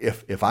 right?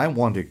 If I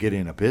want to get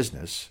in a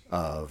business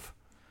of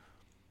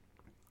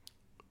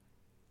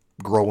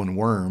growing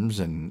worms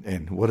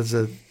and what is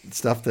the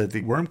stuff that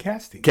the worm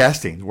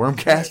casting worm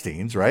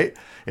castings, right?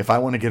 If I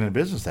want to get in a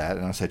business that,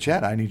 and I said,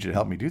 Chad, I need you to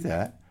help me do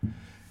that,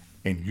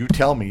 and you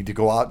tell me to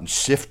go out and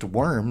sift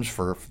worms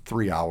for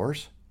 3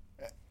 hours,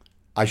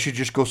 I should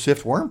just go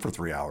sift worm for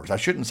 3 hours. I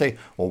shouldn't say,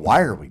 well,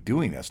 why are we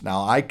doing this?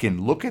 Now I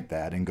can look at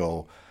that and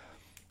go,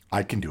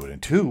 I can do it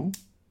in 2.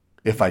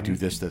 If I do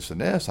this, this, and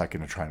this, I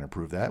can try and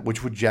improve that,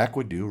 which Jack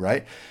would do,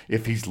 right?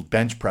 If he's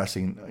bench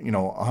pressing,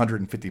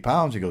 150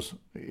 pounds, he goes,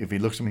 if he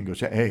looks at me and goes,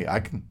 hey, I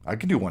can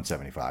do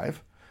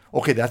 175.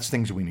 Okay, that's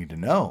things we need to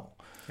know.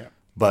 Yeah.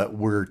 But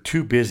we're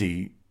too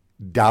busy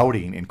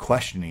doubting and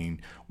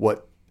questioning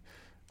what,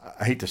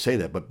 I hate to say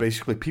that, but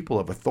basically people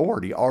of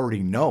authority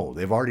already know.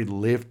 They've already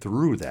lived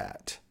through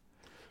that.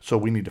 So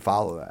we need to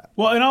follow that.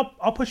 Well, and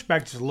I'll push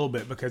back just a little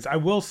bit, because I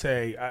will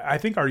say I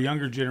think our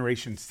younger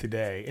generations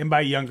today, and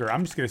by younger,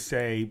 I'm just going to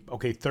say,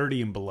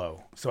 30 and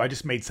below. So I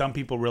just made some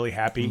people really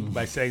happy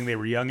by saying they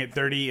were young at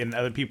 30, and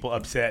other people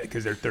upset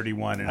because they're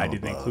 31, and I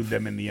didn't include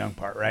them in the young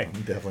part, right?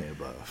 I'm definitely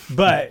above.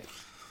 But,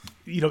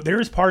 there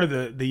is part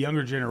of the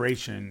younger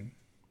generation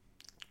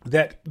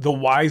that the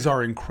whys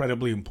are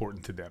incredibly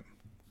important to them.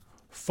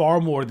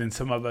 Far more than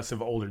some of us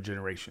of older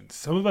generations.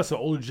 Some of us of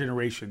older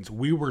generations,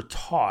 we were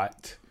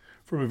taught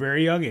from a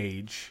very young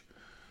age,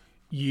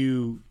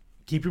 you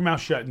keep your mouth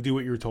shut and do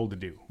what you're told to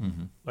do.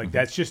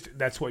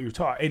 That's what you're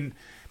taught.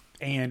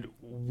 And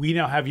we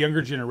now have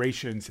younger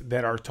generations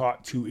that are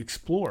taught to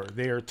explore.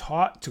 They are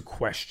taught to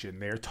question.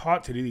 They are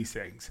taught to do these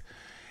things.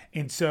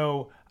 And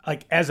so,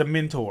 as a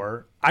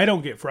mentor, I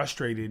don't get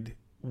frustrated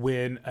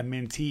when a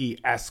mentee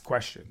asks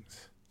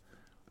questions.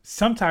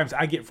 Sometimes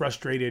I get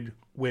frustrated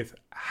with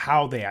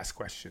how they ask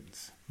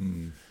questions.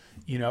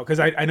 Because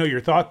I know your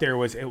thought there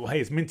was, well,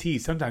 hey, as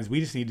mentees, sometimes we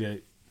just need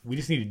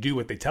to do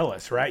what they tell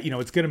us, right?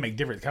 It's going to make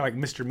difference. Kind of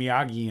like Mr.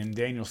 Miyagi and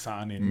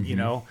Daniel-san, and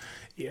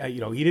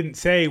he didn't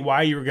say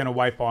why you were going to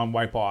wipe on,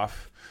 wipe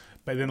off,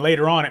 but then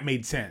later on it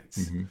made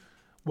sense.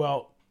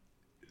 Well,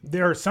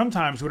 there are some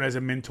times when, as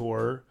a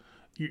mentor,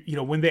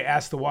 when they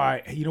ask the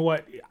why, hey, you know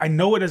what? I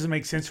know it doesn't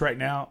make sense right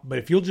now, but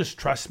if you'll just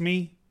trust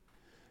me,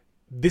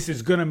 this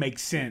is going to make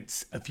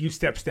sense a few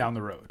steps down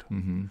the road.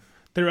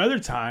 There are other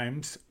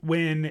times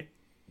when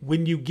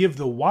you give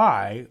the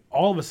why,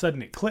 all of a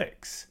sudden it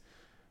clicks.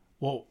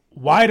 Well,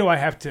 why do I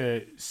have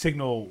to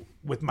signal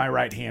with my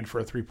right hand for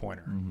a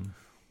three-pointer?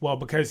 Well,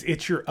 because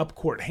it's your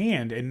up-court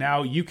hand, and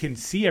now you can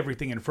see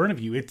everything in front of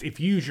you. If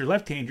you use your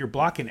left hand, you're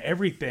blocking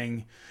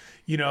everything,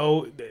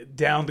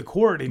 down the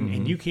court,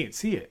 and you can't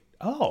see it.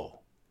 Oh,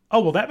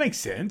 well, that makes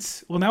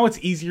sense. Well, now it's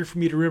easier for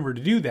me to remember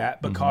to do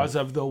that because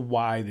of the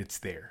why that's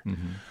there.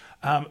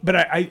 But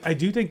I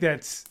do think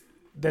that's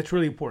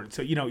really important.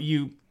 So,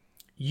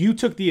 you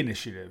took the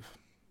initiative.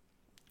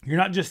 You're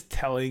not just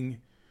telling,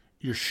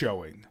 you're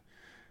showing.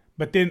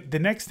 But then the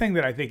next thing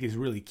that I think is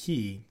really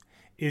key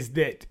is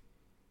that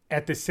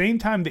at the same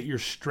time that you're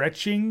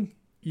stretching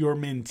your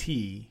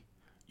mentee,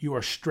 you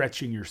are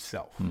stretching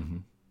yourself.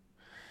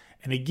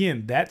 And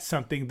again, that's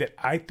something that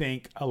I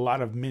think a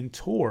lot of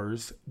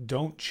mentors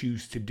don't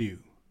choose to do.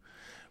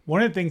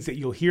 One of the things that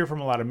you'll hear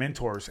from a lot of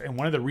mentors, and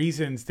one of the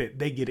reasons that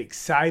they get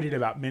excited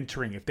about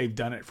mentoring, if they've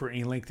done it for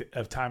any length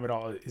of time at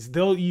all, is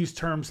they'll use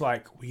terms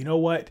like, well, you know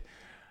what?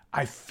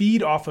 I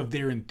feed off of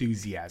their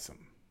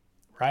enthusiasm,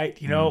 right?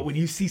 When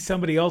you see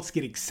somebody else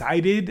get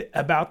excited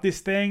about this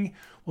thing,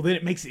 well, then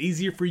it makes it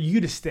easier for you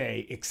to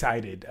stay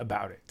excited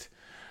about it.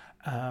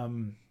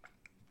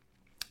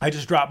 I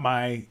just dropped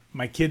my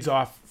kids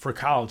off for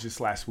college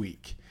this last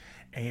week,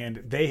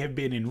 and they have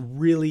been in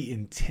really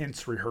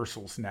intense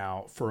rehearsals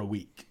now for a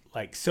week,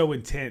 so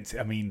intense.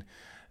 I mean,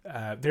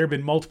 there have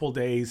been multiple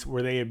days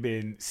where they have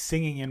been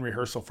singing in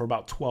rehearsal for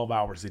about 12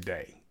 hours a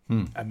day.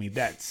 I mean,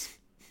 that's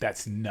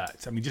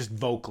nuts. I mean, just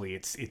vocally,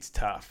 it's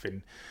tough.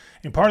 And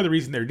part of the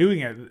reason they're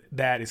doing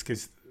that is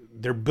because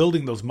they're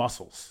building those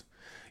muscles.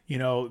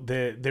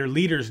 Their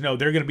leaders know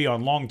they're going to be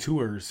on long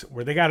tours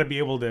where they got to be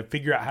able to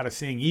figure out how to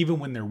sing even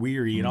when they're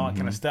weary and all that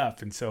kind of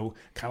stuff. And so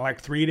kind of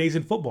like 3 days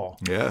in football.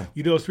 Yeah.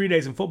 You do those 3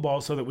 days in football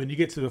so that when you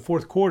get to the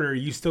fourth quarter,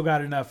 you still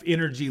got enough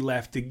energy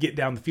left to get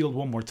down the field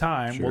one more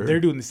time. Sure. Well,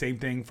 they're doing the same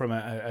thing from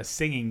a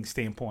singing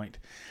standpoint.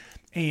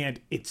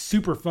 And it's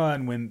super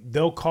fun when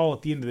they'll call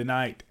at the end of the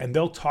night and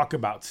they'll talk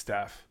about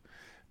stuff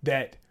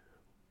that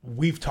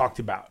we've talked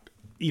about,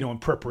 in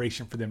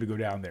preparation for them to go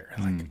down there.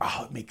 And like,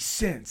 oh, it makes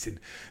sense. And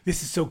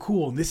this is so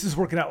cool. And this is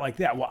working out like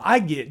that. Well, I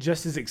get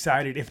just as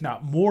excited, if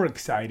not more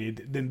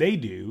excited than they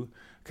do,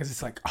 because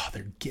it's like, oh,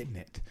 they're getting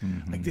it.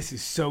 Like, this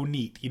is so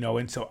neat,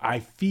 and so I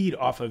feed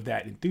off of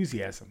that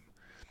enthusiasm.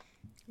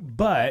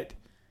 But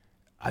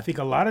I think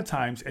a lot of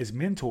times as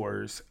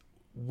mentors,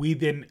 we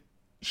then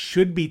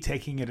should be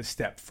taking it a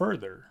step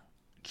further,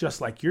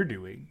 just like you're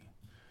doing,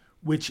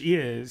 which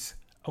is,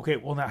 okay,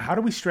 well, now how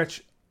do we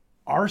stretch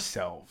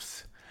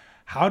ourselves?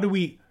 How do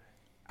we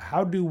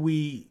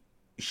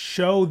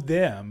show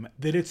them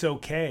that it's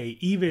okay,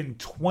 even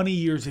 20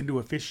 years into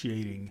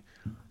officiating,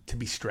 to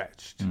be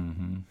stretched?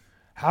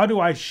 How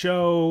do I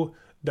show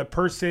the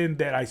person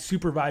that I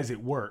supervise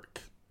at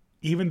work,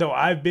 even though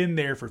I've been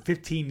there for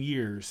 15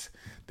 years,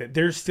 that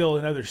there's still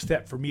another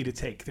step for me to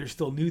take? There's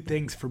still new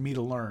things for me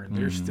to learn.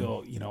 There's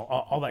still,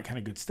 all that kind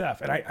of good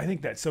stuff. And I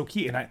think that's so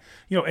key. And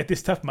at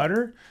this Tough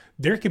Mudder,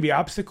 there could be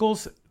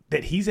obstacles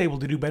that he's able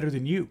to do better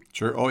than you.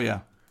 Sure. Oh,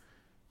 yeah.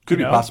 Could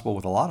be possible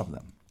with a lot of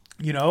them.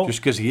 Just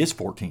because he is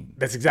 14.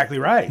 That's exactly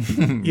right.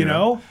 You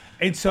know?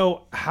 And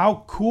so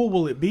how cool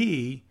will it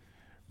be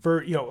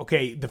for,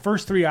 okay, the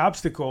first 3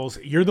 obstacles,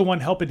 you're the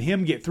one helping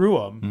him get through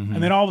them.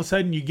 And then all of a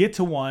sudden you get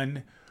to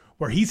one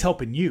where he's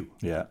helping you.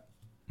 Yeah.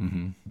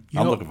 I'm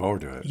looking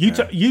forward to it.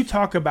 You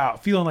talk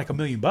about feeling like $1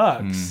 million,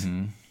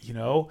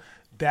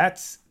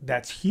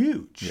 that's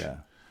huge. Yeah.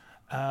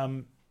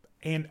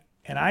 And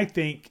I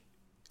think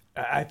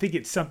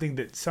it's something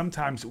that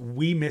sometimes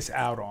we miss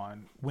out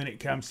on when it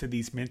comes to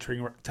these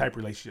mentoring type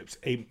relationships.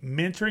 A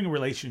mentoring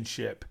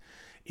relationship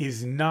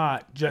is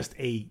not just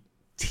a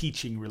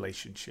teaching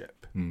relationship.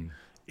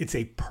 It's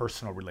a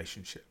personal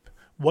relationship.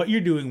 What you're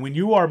doing when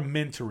you are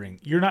mentoring,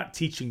 you're not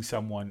teaching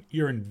someone,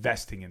 you're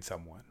investing in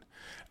someone.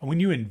 And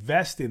when you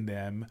invest in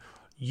them,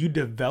 you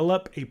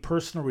develop a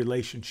personal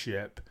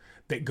relationship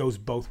that goes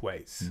both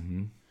ways.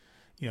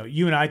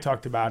 You and I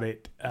talked about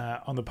it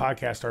on the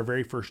podcast our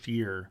very first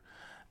year.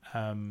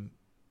 When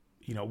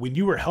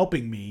you were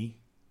helping me,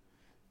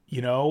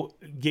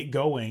 get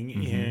going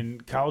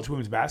in college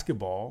women's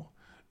basketball,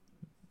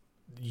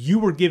 you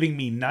were giving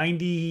me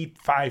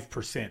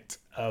 95%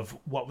 of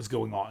what was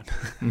going on,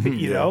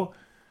 know,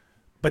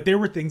 but there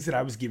were things that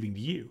I was giving to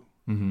you.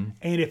 And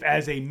if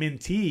as a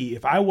mentee,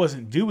 if I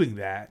wasn't doing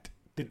that,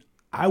 then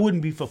I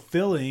wouldn't be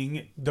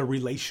fulfilling the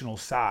relational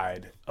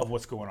side of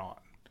what's going on.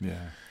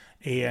 Yeah.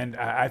 And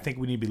I think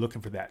we need to be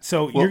looking for that.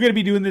 So you're going to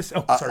be doing this.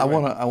 Oh, sorry. I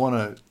want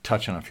to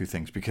touch on a few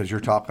things because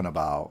you're talking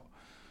about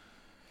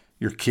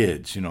your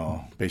kids,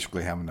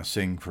 basically having to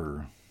sing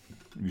for,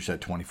 you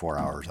said 24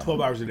 hours. 12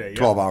 hours a day.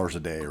 12 hours a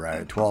day,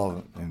 right?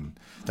 12. And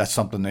that's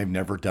something they've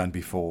never done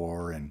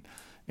before. And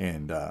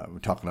we're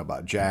talking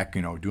about Jack,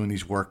 doing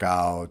these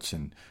workouts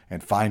and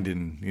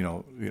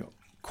finding,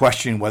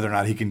 questioning whether or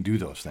not he can do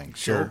those things.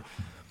 Sure.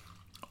 So,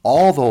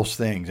 all those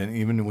things, and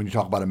even when you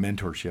talk about a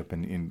mentorship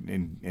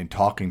and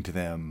talking to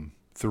them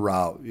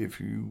throughout, if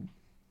you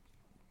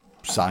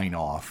sign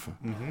off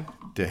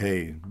to,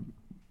 hey,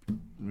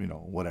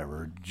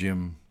 whatever,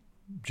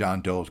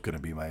 John Doe is going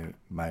to be my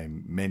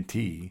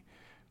mentee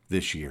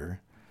this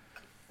year,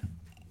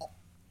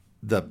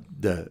 the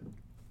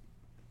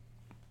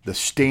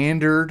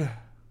standard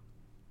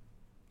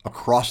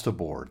across the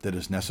board that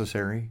is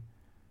necessary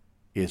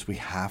is we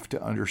have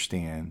to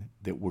understand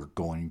that we're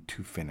going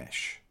to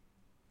finish.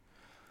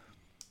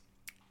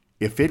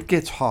 If it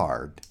gets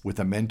hard with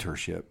a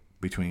mentorship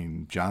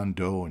between John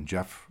Doe and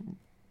Jeff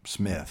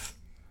Smith,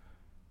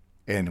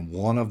 and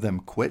one of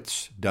them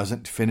quits,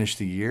 doesn't finish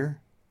the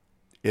year,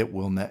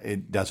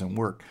 it doesn't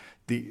work.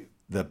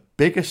 The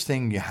biggest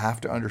thing you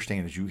have to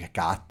understand is you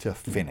got to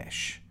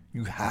finish.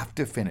 You have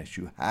to finish.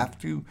 You have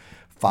to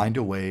find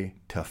a way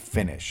to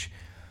finish.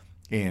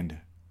 And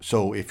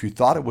so if you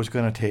thought it was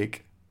going to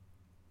take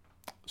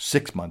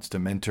 6 months to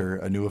mentor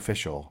a new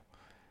official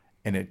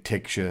and it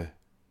takes you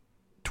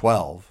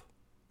 12,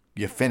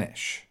 you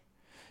finish.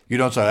 You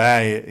don't say,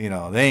 hey,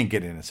 they ain't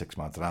getting in 6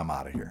 months and I'm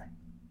out of here.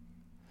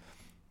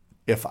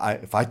 If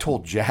I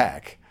told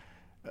Jack,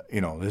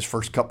 this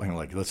first couple,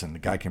 like, listen, the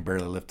guy can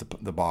barely lift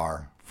the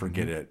bar,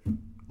 forget it,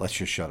 let's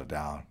just shut it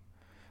down.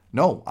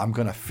 No, I'm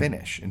going to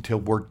finish until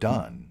we're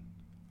done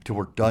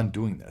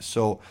doing this.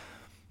 So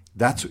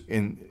that's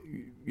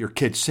in your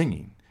kid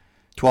singing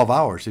 12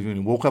 hours. If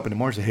you woke up in the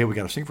morning and said, hey, we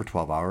got to sing for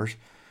 12 hours,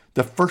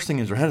 the first thing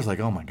in their head is like,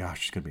 oh my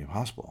gosh, it's going to be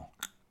impossible.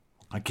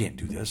 I can't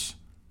do this.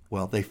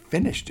 Well, they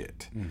finished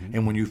it.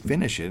 And when you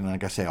finish it, and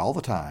like I say all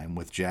the time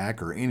with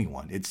Jack or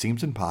anyone, it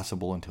seems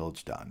impossible until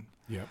it's done.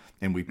 Yep.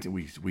 And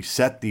we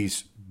set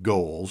these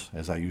goals,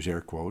 as I use air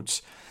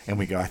quotes, and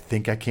we go, I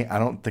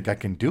don't think I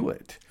can do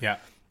it. Yeah.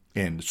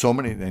 And so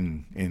many,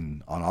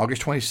 on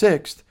August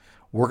 26th,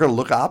 we're going to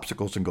look at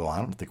obstacles and go, I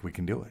don't think we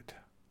can do it.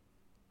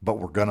 But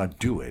we're going to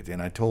do it.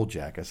 And I told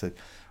Jack, I said,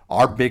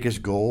 our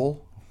biggest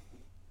goal,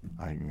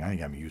 I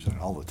got me using it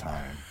all the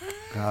time.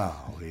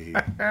 Golly.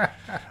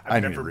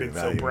 I've never been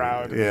so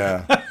proud.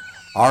 Yeah.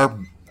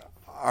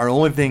 our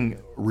only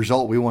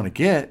result we want to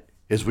get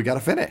is we got to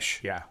finish.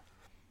 Yeah.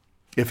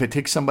 If it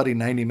takes somebody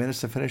 90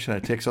 minutes to finish and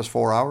it takes us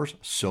 4 hours,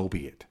 so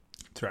be it.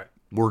 That's right.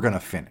 We're going to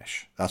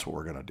finish. That's what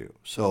we're going to do.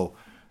 So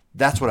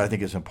that's what I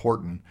think is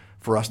important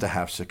for us to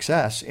have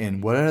success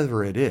in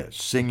whatever it is,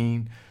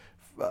 singing,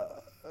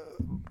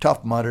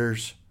 Tough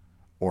Mudders,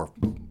 or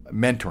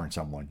mentoring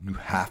someone. You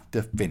have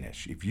to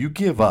finish. If you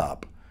give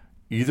up,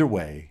 either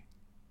way,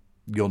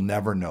 you'll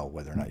never know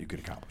whether or not you could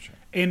accomplish it.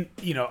 And,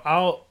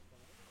 I'll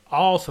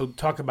also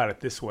talk about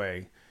it this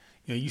way.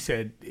 You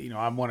said,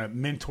 I want to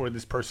mentor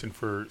this person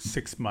for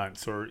 6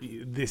 months or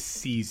this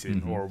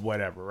season or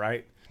whatever,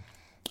 right?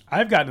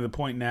 I've gotten to the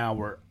point now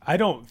where I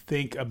don't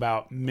think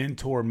about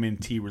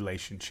mentor-mentee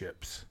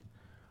relationships.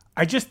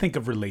 I just think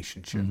of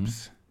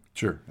relationships.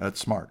 Sure, that's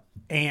smart.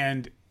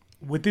 And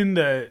within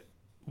a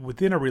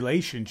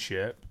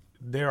relationship,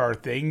 there are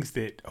things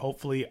that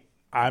hopefully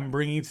I'm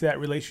bringing to that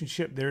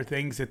relationship. There are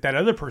things that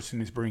other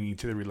person is bringing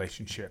to the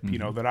relationship,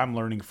 that I'm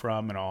learning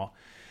from and all.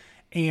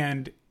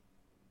 And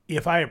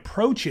if I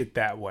approach it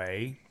that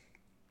way,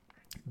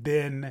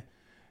 then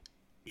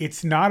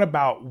it's not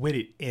about when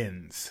it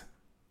ends.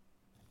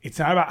 It's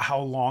not about how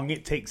long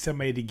it takes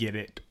somebody to get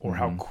it or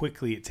how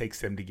quickly it takes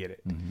them to get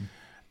it.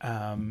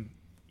 I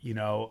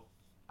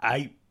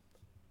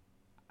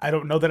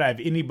don't know that I have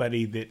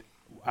anybody that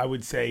I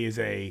would say is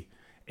a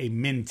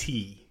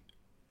mentee.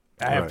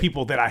 I have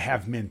people that I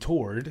have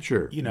mentored.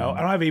 Sure. I don't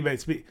have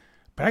anybody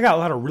but I got a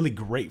lot of really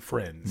great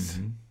friends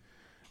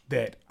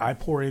that I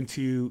pour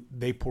into,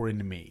 they pour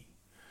into me.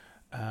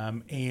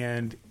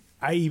 And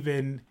I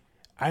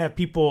have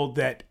people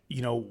that,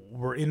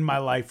 were in my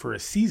life for a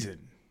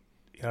season.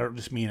 I don't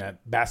just mean a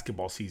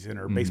basketball season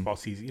or baseball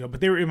season,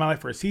 but they were in my life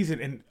for a season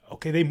and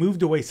they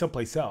moved away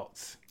someplace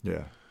else.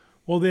 Yeah.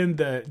 Well, then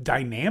the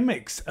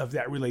dynamics of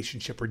that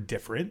relationship are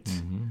different,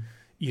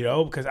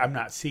 because I'm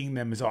not seeing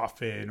them as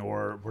often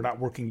or we're not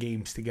working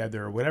games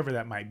together or whatever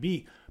that might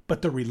be,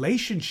 but the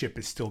relationship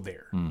is still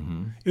there.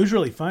 It was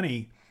really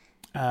funny.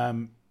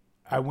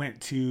 I went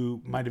to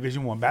my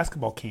Division I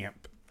basketball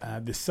camp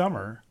this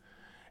summer,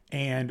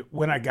 and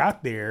when I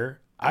got there,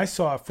 I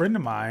saw a friend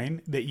of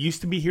mine that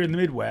used to be here in the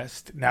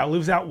Midwest, now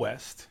lives out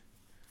west.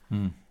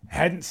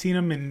 Hadn't seen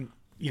him in,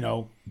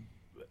 a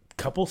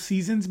couple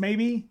seasons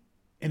maybe,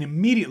 and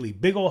immediately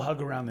big old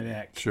hug around the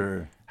neck.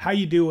 Sure. How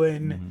you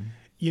doing?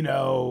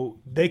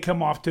 They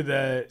come off to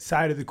the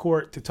side of the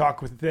court to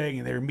talk with the thing,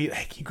 and they're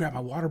immediately, hey, can you grab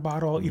my water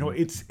bottle?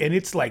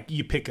 It's like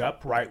you pick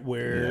up right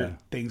where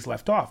things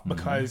left off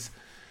because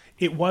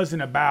it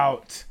wasn't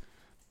about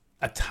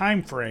a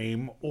time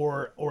frame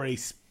or a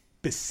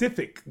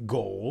specific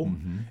goal.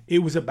 It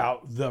was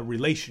about the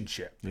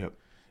relationship. Yep.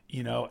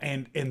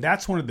 And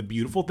that's one of the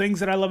beautiful things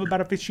that I love about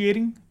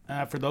officiating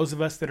for those of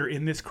us that are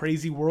in this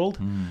crazy world,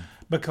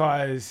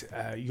 because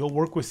you'll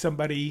work with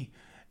somebody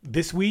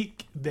this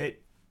week that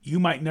you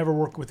might never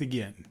work with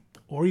again,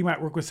 or you might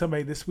work with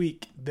somebody this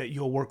week that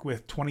you'll work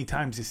with 20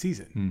 times this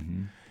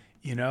season.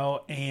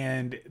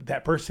 And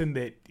that person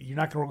that you're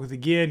not going to work with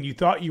again, you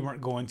thought you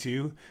weren't going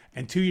to,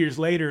 and 2 years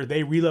later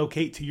they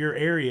relocate to your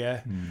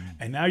area,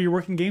 and now you're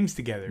working games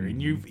together,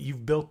 and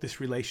you've built this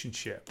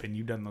relationship, and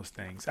you've done those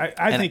things.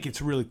 I think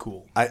it's really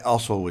cool. I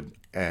also would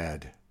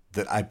add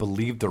that I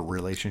believe one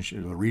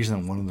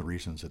of the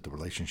reasons that the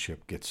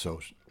relationship gets so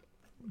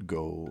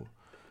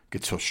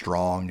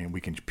strong and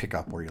we can pick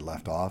up where you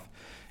left off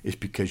is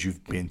because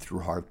you've been through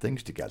hard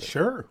things together.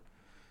 Sure.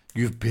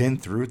 You've been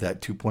through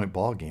that 2-point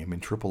ball game in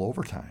triple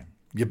overtime.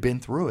 You've been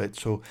through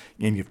it,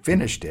 and you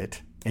finished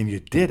it, and you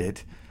did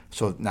it.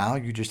 So now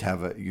you just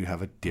have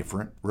a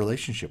different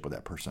relationship with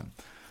that person.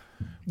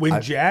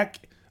 When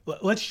Jack,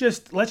 let's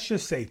just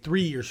say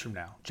 3 years from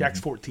now,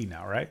 Jack's 14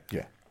 now, right?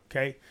 Yeah.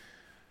 Okay.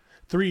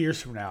 3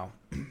 years from now,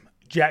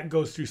 Jack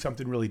goes through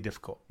something really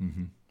difficult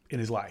in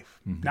his life.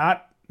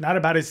 Not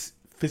about his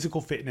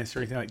physical fitness or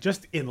anything like,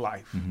 just in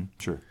life.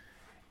 Sure.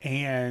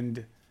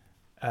 And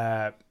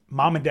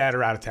mom and dad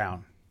are out of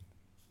town,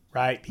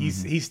 right?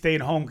 He's staying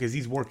home because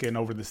he's working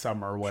over the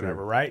summer or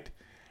whatever, right?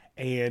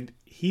 And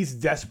he's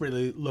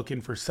desperately looking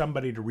for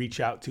somebody to reach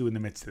out to in the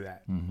midst of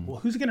that. Well,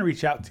 who's he going to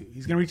reach out to?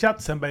 He's going to reach out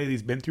to somebody that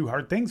he's been through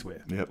hard things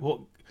with. Yep.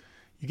 Well,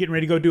 you're getting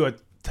ready to go do a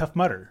Tough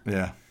Mudder.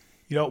 Yeah.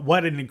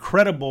 What an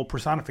incredible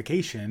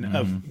personification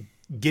of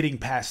getting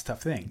past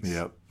tough things.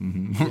 Yep.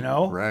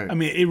 Right. I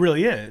mean, it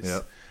really is.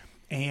 Yep.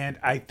 And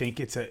I think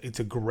it's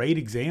a great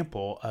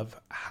example of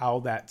how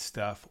that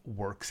stuff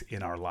works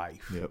in our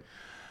life. Yep.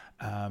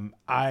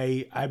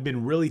 I've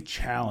been really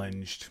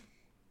challenged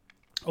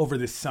over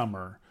this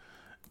summer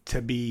to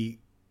be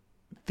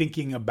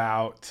thinking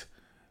about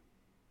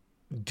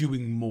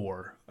doing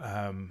more.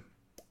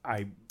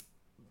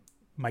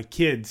 My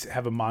kids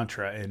have a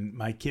mantra, and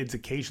my kids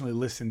occasionally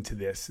listen to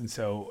this. And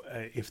so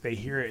if they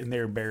hear it and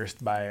they're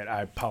embarrassed by it,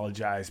 I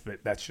apologize,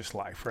 but that's just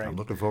life, right? I'm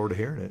looking forward to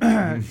hearing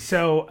it.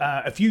 So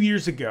a few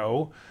years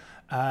ago,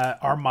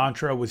 our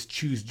mantra was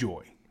choose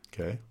joy.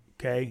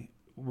 Okay.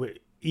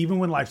 Even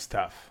when life's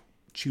tough,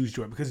 choose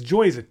joy, because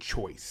joy is a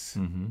choice,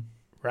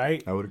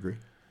 right? I would agree.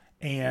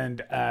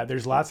 And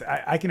there's lots.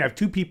 I can have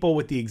two people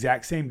with the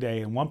exact same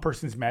day, and one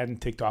person's mad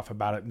and ticked off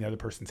about it, and the other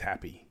person's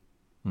happy.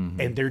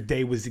 And their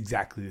day was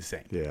exactly the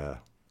same. Yeah.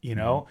 You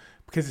know,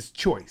 because it's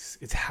choice.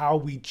 It's how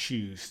we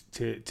choose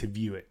to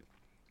view it.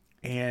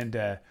 And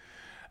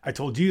I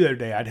told you the other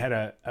day I'd had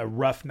a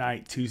rough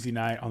night Tuesday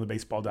night on the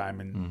baseball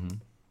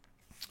diamond.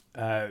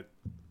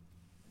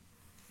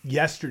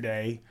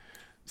 Yesterday,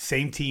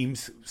 same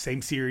teams,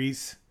 same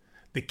series.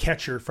 The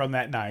catcher from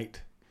that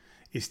night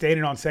is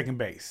standing on second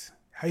base.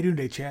 How you doing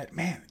today, Chad?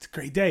 Man, it's a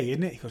great day,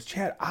 isn't it? He goes,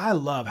 Chad, I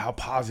love how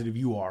positive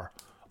you are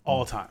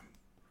all the time.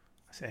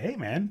 I said, hey,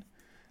 man. I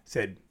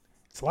said,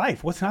 it's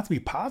life. What's not to be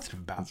positive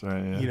about? That's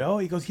right, yeah. You know?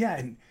 He goes,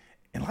 yeah,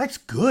 and life's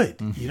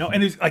good. You know?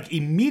 And it's like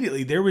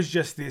immediately there was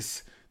just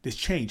this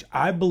change.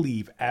 I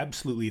believe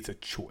absolutely it's a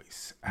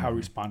choice how we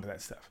respond to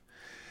that stuff.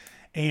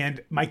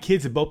 And my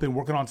kids have both been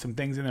working on some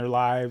things in their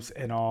lives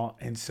and all.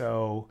 And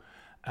so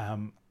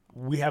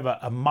we have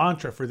a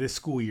mantra for this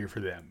school year for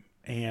them.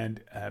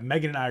 And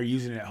Megan and I are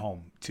using it at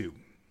home too.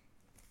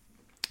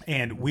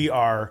 And we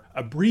are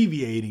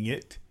abbreviating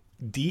it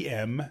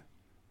DMDN.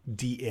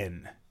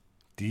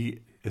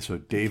 So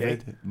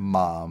David, okay.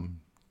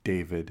 Mom,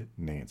 David,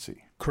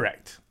 Nancy.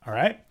 Correct. All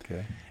right.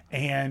 Okay.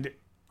 And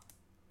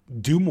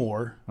do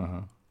more,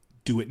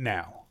 do it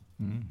now.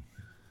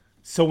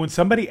 So when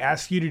somebody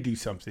asks you to do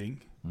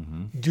something,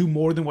 do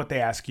more than what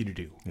they ask you to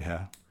do.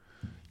 Yeah.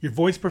 Your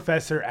voice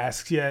professor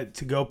asks you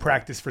to go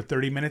practice for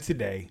 30 minutes a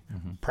day,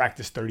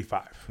 practice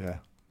 35. Yeah.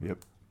 Yep.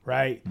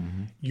 Right?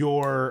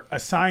 Your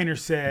assigner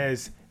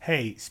says,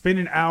 hey, spend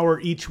an hour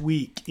each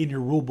week in your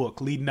rule book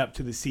leading up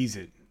to the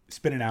season.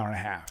 Spend an hour and a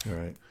half. All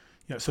right.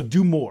 You know, so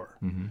do more.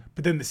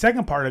 But then the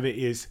second part of it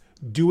is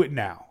do it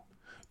now.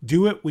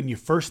 Do it when you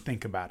first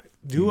think about it.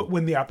 Do it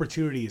when the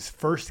opportunity is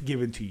first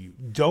given to you.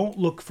 Don't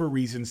look for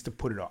reasons to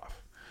put it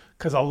off.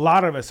 Because a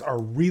lot of us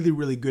are really,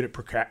 really good at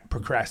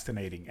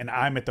procrastinating. And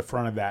I'm at the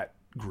front of that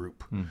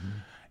group.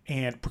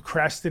 And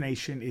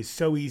procrastination is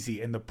so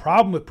easy. And the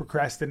problem with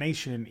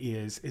procrastination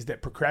is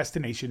that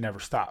procrastination never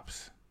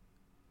stops.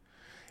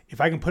 If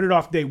I can put it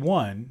off day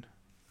one,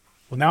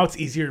 well, now it's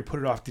easier to put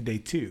it off to day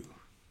two. Well,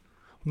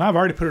 now I've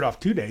already put it off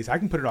 2 days. I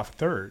can put it off a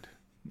third.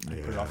 I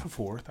can put it off a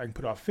fourth. I can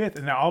put it off a fifth.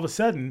 And now all of a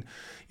sudden,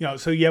 you know,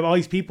 so you have all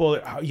these people,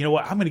 you know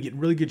what, I'm going to get in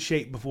really good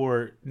shape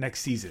before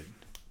next season.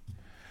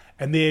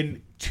 And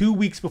then 2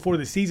 weeks before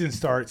the season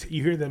starts,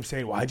 you hear them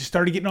saying, well, I just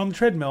started getting on the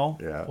treadmill.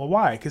 Yeah. Well,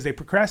 why? Because they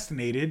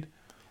procrastinated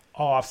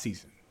all off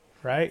season,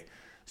 right?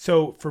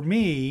 So for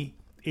me,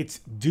 it's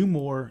do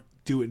more,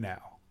 do it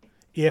now.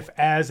 If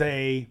as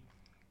a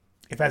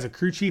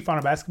crew chief on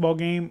a basketball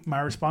game,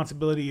 my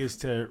responsibility is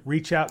to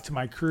reach out to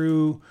my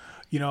crew,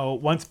 you know,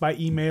 once by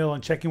email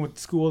and check in with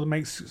the school to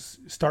make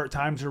start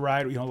times are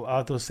right. You know,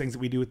 all those things that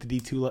we do at the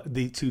D2,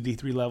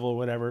 D3 level or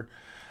whatever.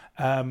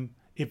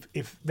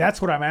 If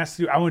that's what I'm asked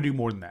to do, I want to do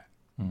more than that.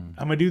 I'm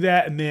going to do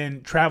that. And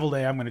then travel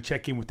day, I'm going to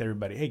check in with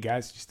everybody. Hey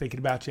guys, just thinking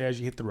about you as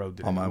you hit the road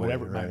today,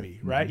 whatever it might be.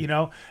 Right. You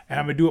know, and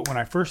I'm going to do it when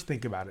I first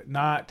think about it,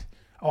 not,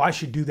 oh, I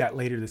should do that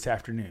later this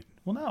afternoon.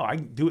 Well, no, I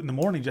can do it in the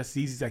morning just as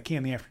easy as I can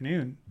in the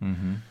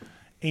afternoon.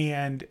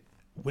 And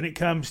when it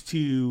comes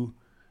to,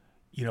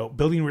 you know,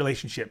 building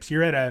relationships,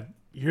 you're at a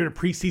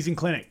preseason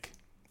clinic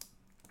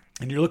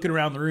and you're looking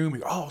around the room,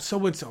 you go, oh,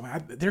 so-and-so,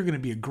 man, they're going to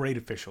be a great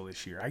official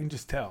this year. I can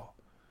just tell.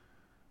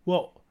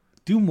 Well,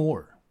 do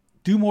more.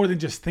 Do more than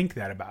just think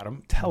that about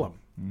them. Tell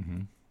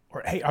them.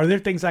 Or, hey, are there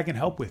things I can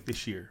help with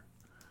this year?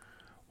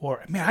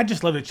 Or, man, I'd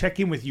just love to check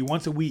in with you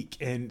once a week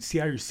and see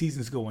how your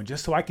season's going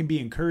just so I can be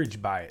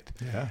encouraged by it.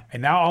 Yeah.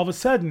 And now all of a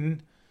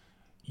sudden,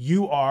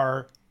 you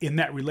are in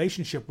that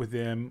relationship with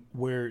them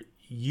where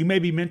you may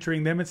be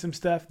mentoring them in some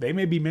stuff. They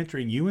may be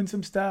mentoring you in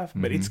some stuff,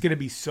 but it's going to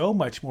be so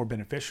much more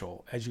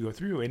beneficial as you go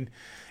through. And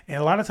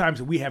a lot of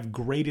times we have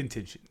great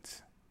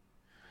intentions.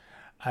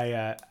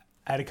 I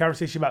had a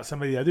conversation about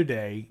somebody the other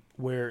day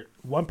where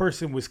one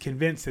person was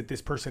convinced that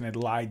this person had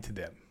lied to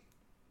them.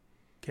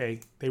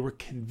 Okay. They were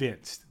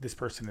convinced this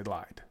person had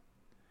lied.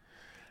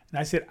 And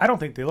I said, I don't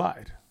think they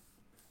lied.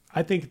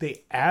 I think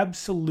they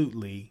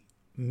absolutely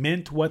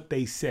meant what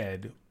they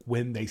said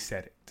when they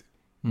said it.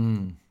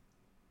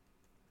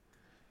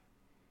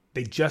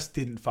 They just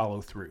didn't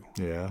follow through.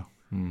 Yeah.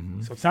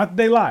 So it's not that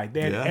they lied.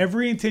 They had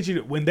every intention.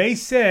 When they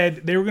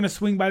said they were going to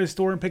swing by the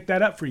store and pick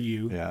that up for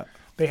you,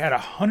 they had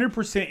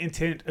 100%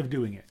 intent of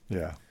doing it.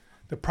 Yeah.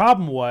 The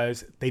problem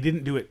was they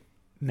didn't do it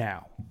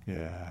now.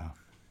 Yeah.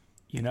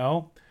 You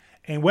know?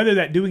 And whether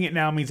that doing it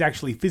now means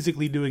actually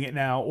physically doing it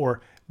now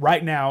or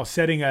right now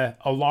setting a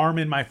alarm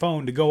in my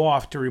phone to go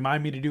off to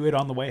remind me to do it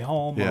on the way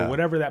home or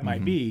whatever that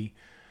might be.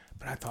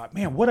 But I thought,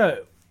 man, what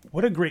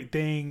a great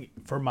thing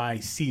for my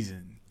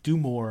season. Do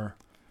more,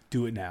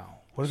 do it now.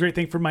 What a great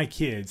thing for my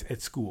kids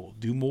at school.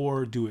 Do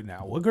more, do it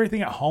now. What a great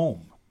thing at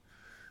home.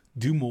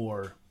 Do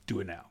more, do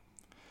it now.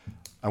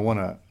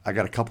 I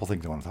got a couple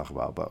things I want to talk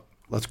about, but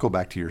let's go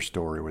back to your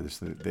story where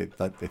they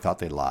thought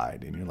they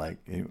lied. And you're like,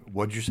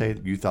 what did you say?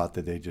 You thought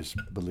that they just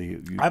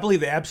believed? I believe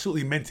they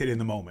absolutely meant it in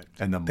the moment.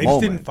 And they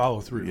just didn't follow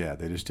through. Yeah,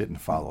 they just didn't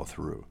follow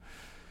through.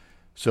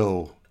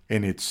 So,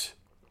 and it's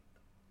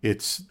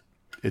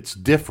it's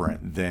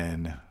different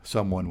than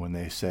someone when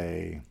they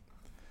say,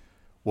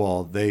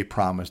 well, they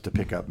promised to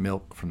pick up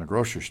milk from the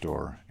grocery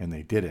store and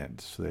they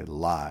didn't, so they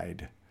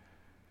lied.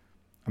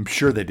 I'm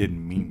sure they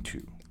didn't mean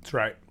to. That's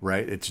right.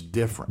 Right? It's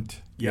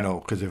different. You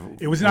know, because if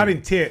it was not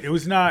intent. It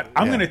was not,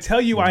 I'm going to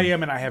tell you I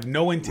am, and I have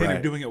no intent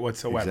of doing it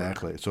whatsoever.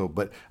 Exactly. So,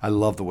 but I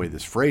love the way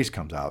this phrase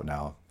comes out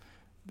now.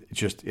 It's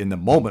just in the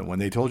moment when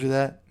they told you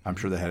that, I'm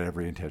sure they had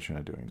every intention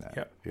of doing that.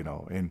 Yep. You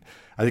know, and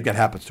I think that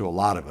happens to a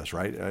lot of us,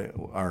 right?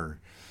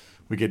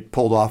 We get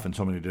pulled off in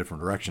so many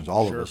different directions.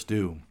 All of us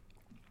do.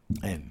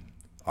 And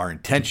our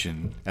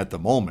intention at the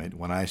moment,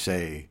 when I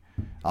say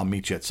I'll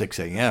meet you at 6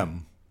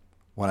 a.m.,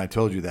 when I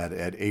told you that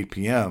at 8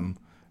 p.m.,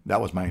 that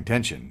was my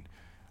intention.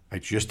 I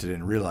just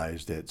didn't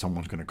realize that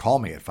someone's going to call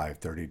me at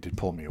 5:30 to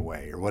pull me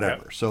away or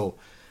whatever. Yep. So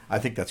I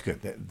think that's good.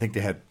 I think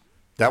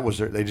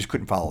they just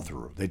couldn't follow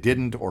through. They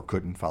didn't or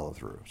couldn't follow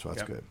through. So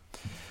that's good.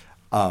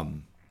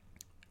 And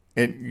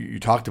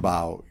you talked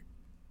about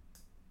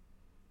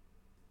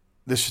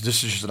this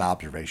is just an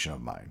observation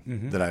of mine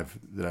that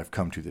I've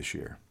come to this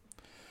year.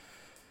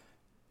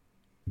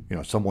 You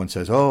know, someone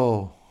says,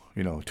 "Oh,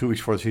 2 weeks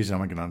before the season, I'm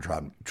going to get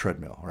on a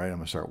treadmill, right? I'm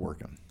going to start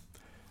working."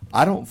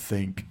 I don't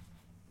think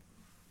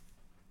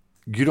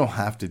you don't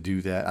have to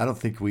do that. I don't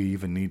think we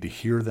even need to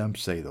hear them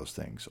say those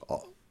things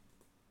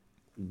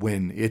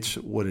when it's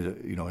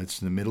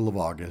it's in the middle of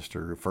August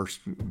or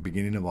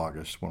beginning of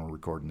August when we're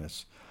recording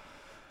this.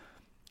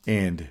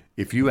 And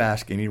if you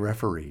ask any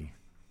referee,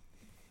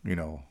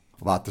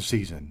 about the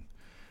season,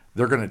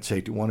 they're going to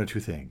say one of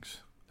two things.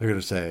 They're going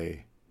to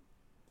say,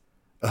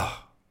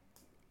 "Oh,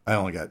 I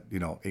only got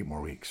 8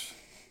 more weeks,"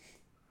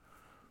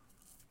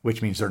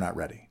 which means they're not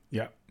ready.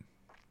 Yeah.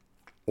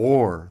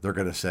 Or they're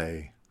going to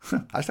say,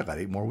 "I still got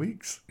 8 more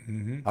weeks.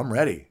 I'm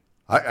ready.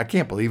 I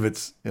can't believe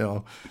it's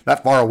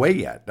that far away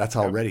yet. That's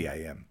how ready I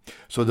am."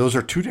 So those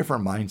are two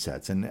different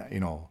mindsets, and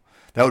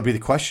that would be the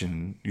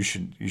question you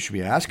should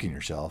be asking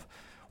yourself.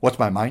 What's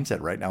my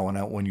mindset right now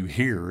when you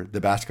hear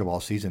the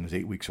basketball season is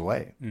 8 weeks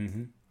away?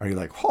 Are you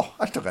like, "Oh,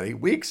 I still got 8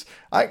 weeks.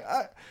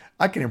 I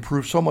can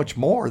improve so much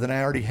more than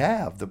I already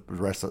have the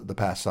rest of the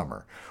past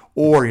summer"?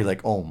 Or you're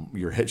like, "Oh,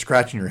 you're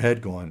scratching your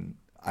head going,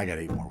 I got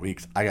 8 more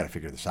weeks. I got to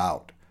figure this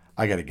out.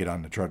 I got to get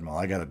on the treadmill.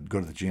 I got to go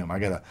to the gym. I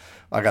got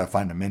to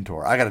find a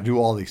mentor. I got to do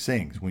all these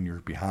things" when you're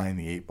behind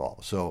the 8 ball.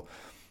 So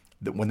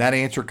when that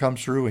answer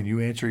comes through and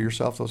you answer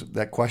yourself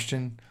that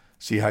question,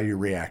 see how you're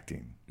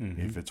reacting.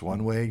 If it's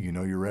one way,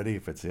 you're ready.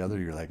 If it's the other,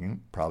 you're like,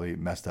 probably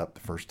messed up the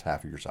first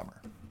half of your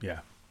summer. Yeah.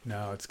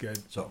 No, it's good.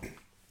 So,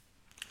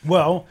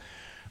 well,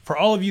 for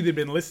all of you that have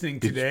been listening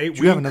today,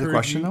 do you have another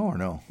question though, or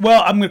no?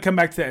 Well, I'm going to come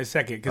back to that in a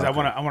second because I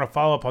want to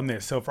follow up on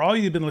this. So, for all of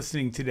you that have been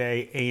listening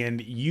today, and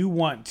you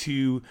want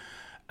to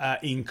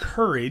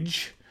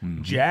encourage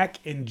Jack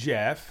and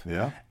Jeff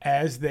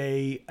as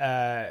they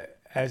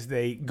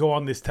go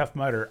on this Tough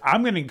Mudder,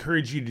 I'm going to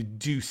encourage you to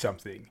do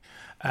something.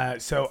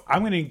 So I'm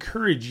going to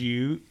encourage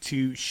you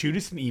to shoot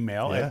us an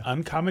email at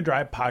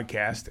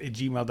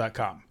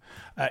uncommondrivepodcast@gmail.com.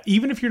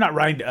 Even if you're not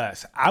writing to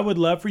us, I would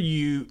love for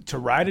you to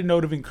write a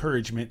note of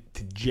encouragement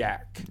to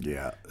Jack.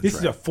 Yeah. This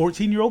is a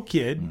 14-year-old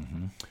kid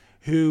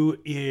who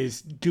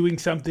is doing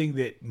something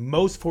that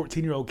most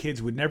 14-year-old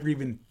kids would never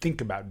even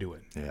think about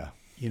doing. Yeah.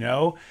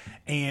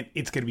 And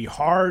it's going to be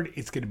hard.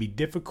 It's going to be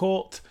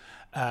difficult.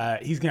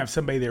 He's going to have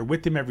somebody there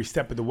with him every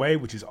step of the way,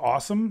 which is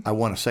awesome. I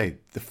want to say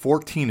the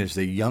 14 is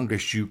the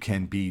youngest you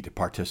can be to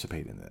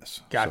participate in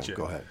this. Gotcha. So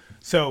go ahead.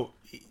 So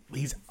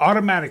he's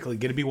automatically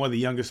going to be one of the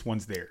youngest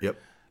ones there. Yep.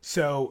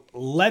 So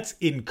let's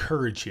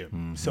encourage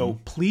him. So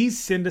please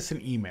send us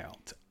an email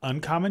to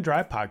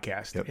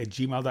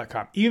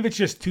uncommondrivepodcast@gmail.com. Even if it's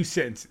just 2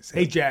 sentences.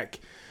 "Hey, Jack,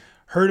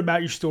 heard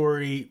about your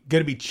story,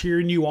 going to be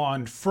cheering you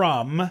on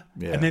from,"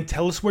 and then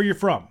tell us where you're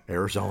from.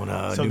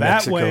 Arizona, so New that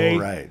Mexico, way,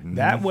 right.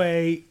 That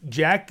way,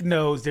 Jack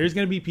knows there's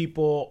going to be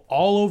people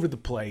all over the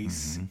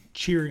place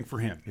cheering for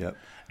him. Yep.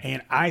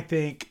 And I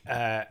think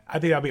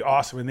that'll be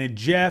awesome. And then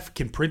Jeff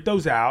can print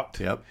those out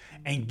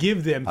and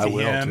give them to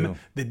him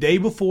the day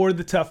before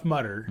the Tough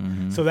Mudder.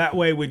 So that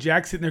way, when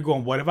Jack's sitting there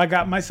going, "What have I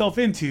got myself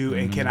into?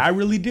 And can I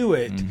really do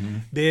it?"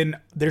 Then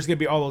there's going to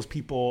be all those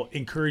people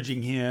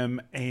encouraging him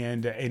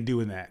and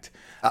doing that.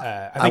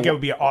 I think that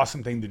would be an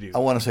awesome thing to do. I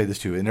want to say this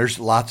too, and there's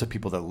lots of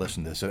people that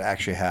listen to this that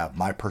actually have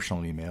my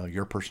personal email,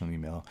 your personal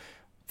email,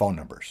 phone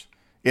numbers.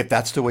 If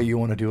that's the way you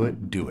want to do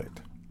it, do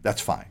it. That's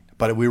fine.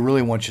 But we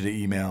really want you to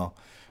email,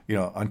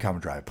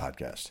 Uncommon Drive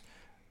Podcast.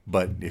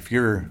 But if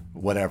you're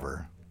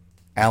whatever,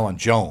 Alan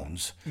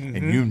Jones,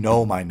 and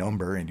my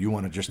number and you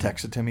want to just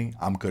text it to me,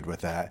 I'm good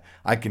with that.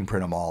 I can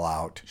print them all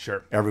out.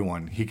 Sure.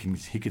 Everyone, he can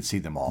see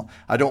them all.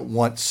 I don't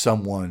want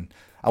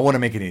I want to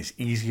make it as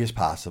easy as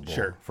possible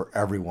for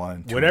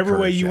everyone. Whatever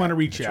way you want to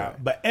reach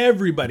out. But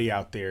everybody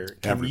out there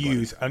can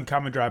use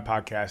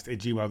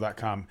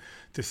uncommondrivepodcast@gmail.com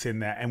to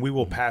send that, and we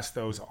will pass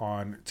those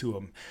on to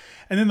them.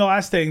 And then the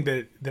last thing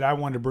that I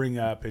wanted to bring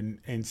up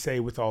and say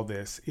with all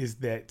this is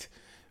that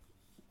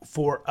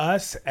for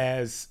us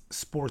as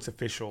sports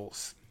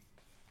officials,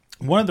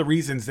 one of the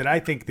reasons that I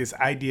think this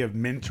idea of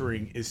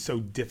mentoring is so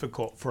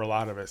difficult for a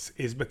lot of us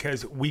is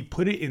because we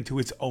put it into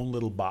its own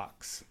little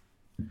box.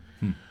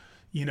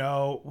 You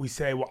know, we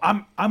say, well,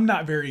 I'm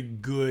not very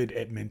good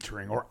at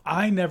mentoring, or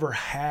I never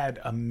had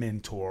a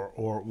mentor,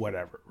 or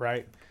whatever,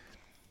 right?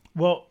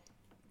 Well,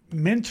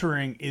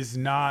 mentoring is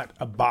not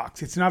a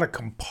box. It's not a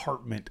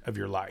compartment of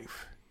your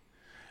life.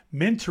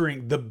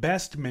 Mentoring, the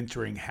best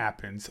mentoring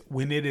happens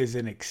when it is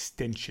an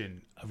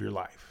extension of your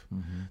life.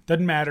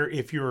 Doesn't matter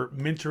if you're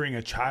mentoring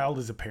a child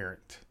as a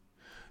parent.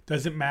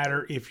 Doesn't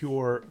matter if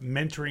you're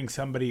mentoring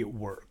somebody at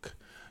work.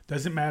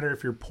 Doesn't matter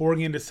if you're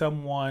pouring into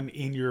someone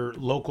in your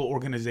local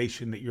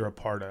organization that you're a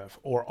part of,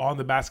 or on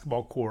the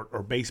basketball court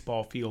or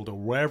baseball field or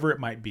wherever it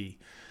might be.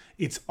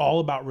 It's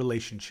all about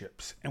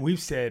relationships. And we've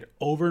said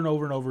over and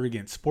over and over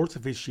again, sports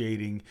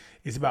officiating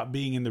is about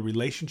being in the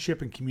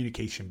relationship and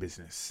communication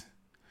business.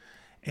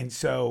 And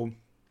so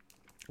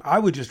I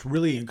would just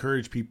really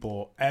encourage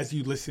people, as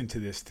you listen to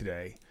this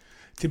today,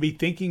 to be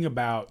thinking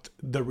about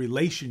the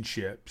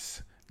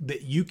relationships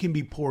that you can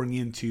be pouring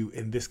into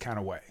in this kind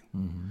of way.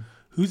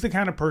 Who's the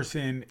kind of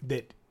person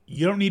that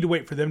you don't need to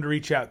wait for them to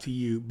reach out to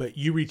you, but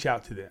you reach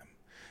out to them?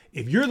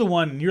 If you're the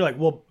one and you're like,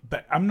 well,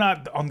 but I'm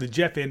not on the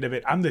Jeff end of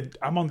it.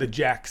 I'm on the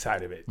Jack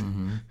side of it.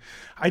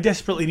 I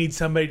desperately need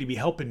somebody to be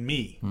helping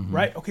me,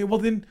 right? Okay, well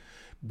then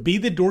be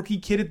the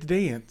dorky kid at the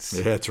dance.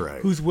 Yeah, that's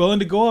right. Who's willing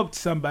to go up to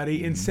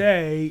somebody and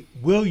say,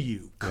 will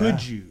you,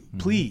 could you,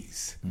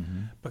 please?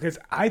 Because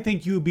I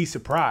think you would be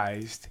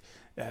surprised.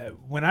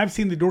 When I've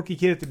seen the dorky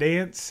kid at the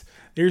dance,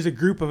 there's a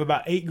group of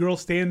about 8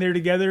 girls standing there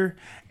together,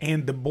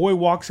 and the boy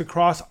walks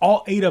across.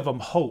 All 8 of them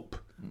hope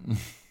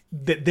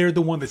that they're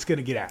the one that's going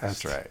to get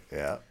asked. That's right.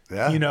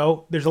 Yeah. You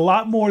know, there's a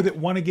lot more that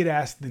want to get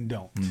asked than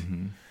don't.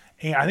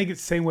 And I think it's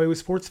the same way with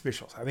sports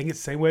officials. I think it's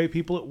the same way with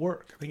people at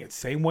work. I think it's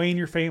the same way in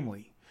your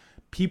family.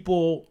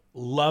 People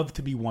love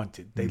to be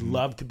wanted. They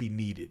love to be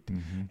needed.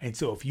 And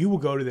so if you will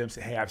go to them and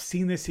say, hey, I've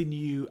seen this in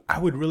you. I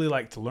would really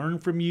like to learn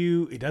from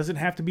you. It doesn't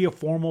have to be a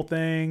formal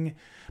thing,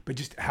 but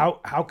just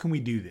how can we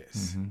do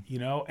this? You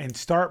know, and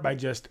start by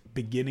just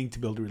beginning to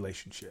build a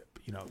relationship.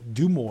 You know,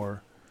 do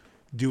more,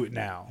 do it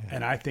now.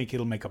 And I think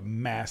it'll make a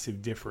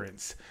massive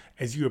difference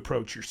as you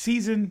approach your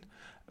season.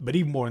 But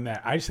even more than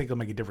that, I just think it'll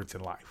make a difference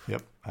in life.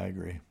 Yep, I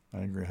agree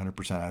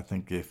 100%. I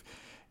think if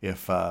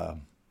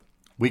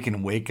we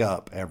can wake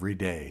up every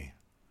day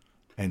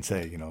and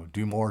say, you know,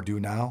 do more, do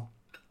now.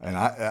 And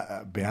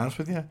I be honest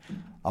with you,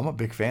 I'm a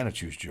big fan of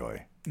Choose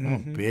Joy. I'm a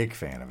big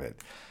fan of it.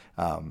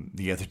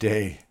 The other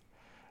day,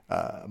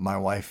 my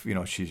wife, you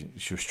know, she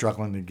was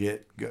struggling to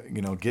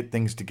get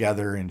things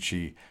together, and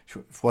she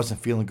wasn't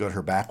feeling good.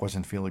 Her back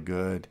wasn't feeling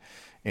good.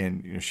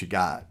 And, you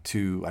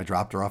know, I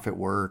dropped her off at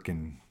work,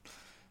 and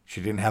she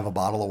didn't have a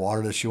bottle of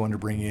water that she wanted to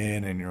bring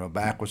in, and, you know,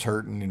 back was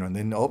hurting, you know, and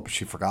then,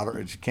 she forgot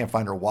she can't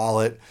find her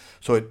wallet.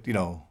 So it, you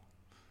know,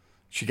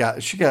 she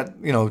got,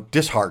 you know,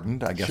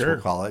 disheartened, I guess we'll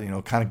call it, you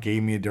know, kind of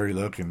gave me a dirty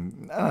look,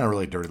 and not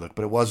really a dirty look,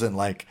 but it wasn't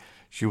like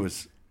she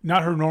was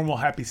not her normal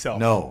happy self.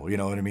 No, you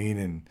know what I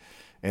mean?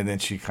 And then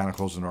she kind of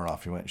closed the door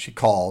off. She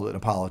called and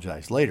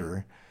apologized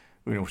later,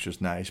 you know, which was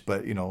nice,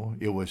 but, you know,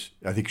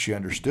 I think she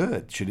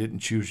understood. She didn't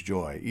choose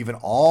joy. Even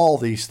all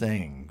these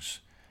things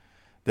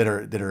that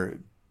are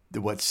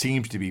what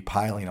seems to be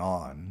piling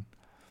on,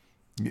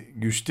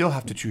 you still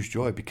have to choose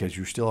joy, because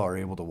you still are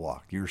able to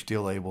walk. You're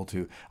still able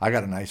to. I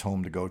got a nice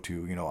home to go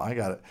to. You know, I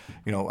got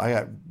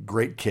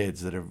great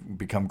kids that have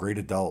become great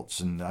adults,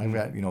 and I've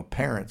got, you know,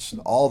 parents,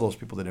 all those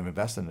people that have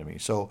invested in me.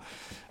 So,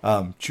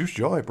 choose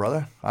joy,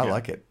 brother. I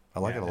like it. I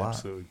like it a lot.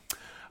 Absolutely.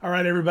 All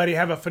right, everybody,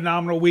 have a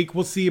phenomenal week.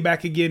 We'll see you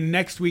back again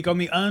next week on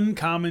the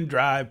Uncommon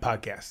Drive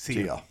podcast.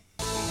 See ya.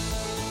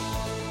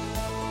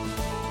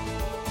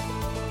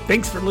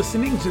 Thanks for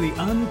listening to the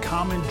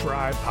Uncommon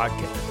Drive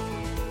podcast.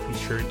 Be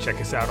sure to check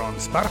us out on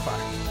Spotify,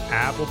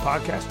 Apple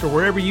Podcasts, or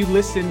wherever you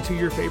listen to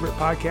your favorite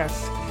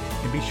podcasts.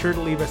 And be sure to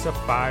leave us a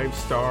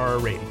 5-star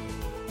rating.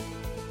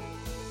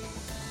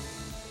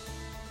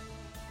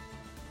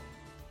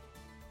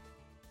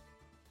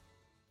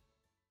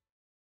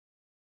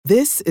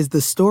 This is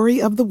the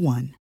story of the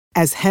one.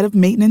 As head of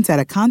maintenance at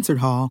a concert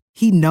hall,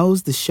 he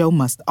knows the show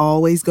must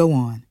always go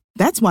on.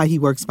 That's why he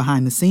works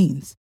behind the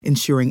scenes,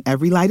 ensuring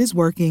every light is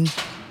working,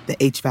 the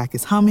HVAC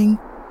is humming,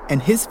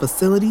 and his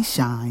facility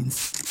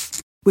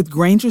shines. With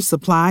Grainger's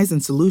supplies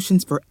and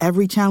solutions for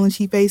every challenge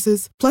he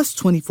faces, plus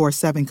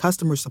 24/7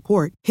 customer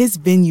support, his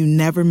venue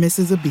never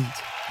misses a beat.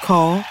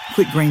 Call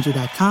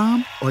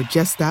quickgrainger.com or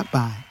just stop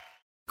by.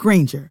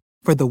 Grainger,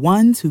 for the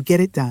ones who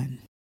get it done.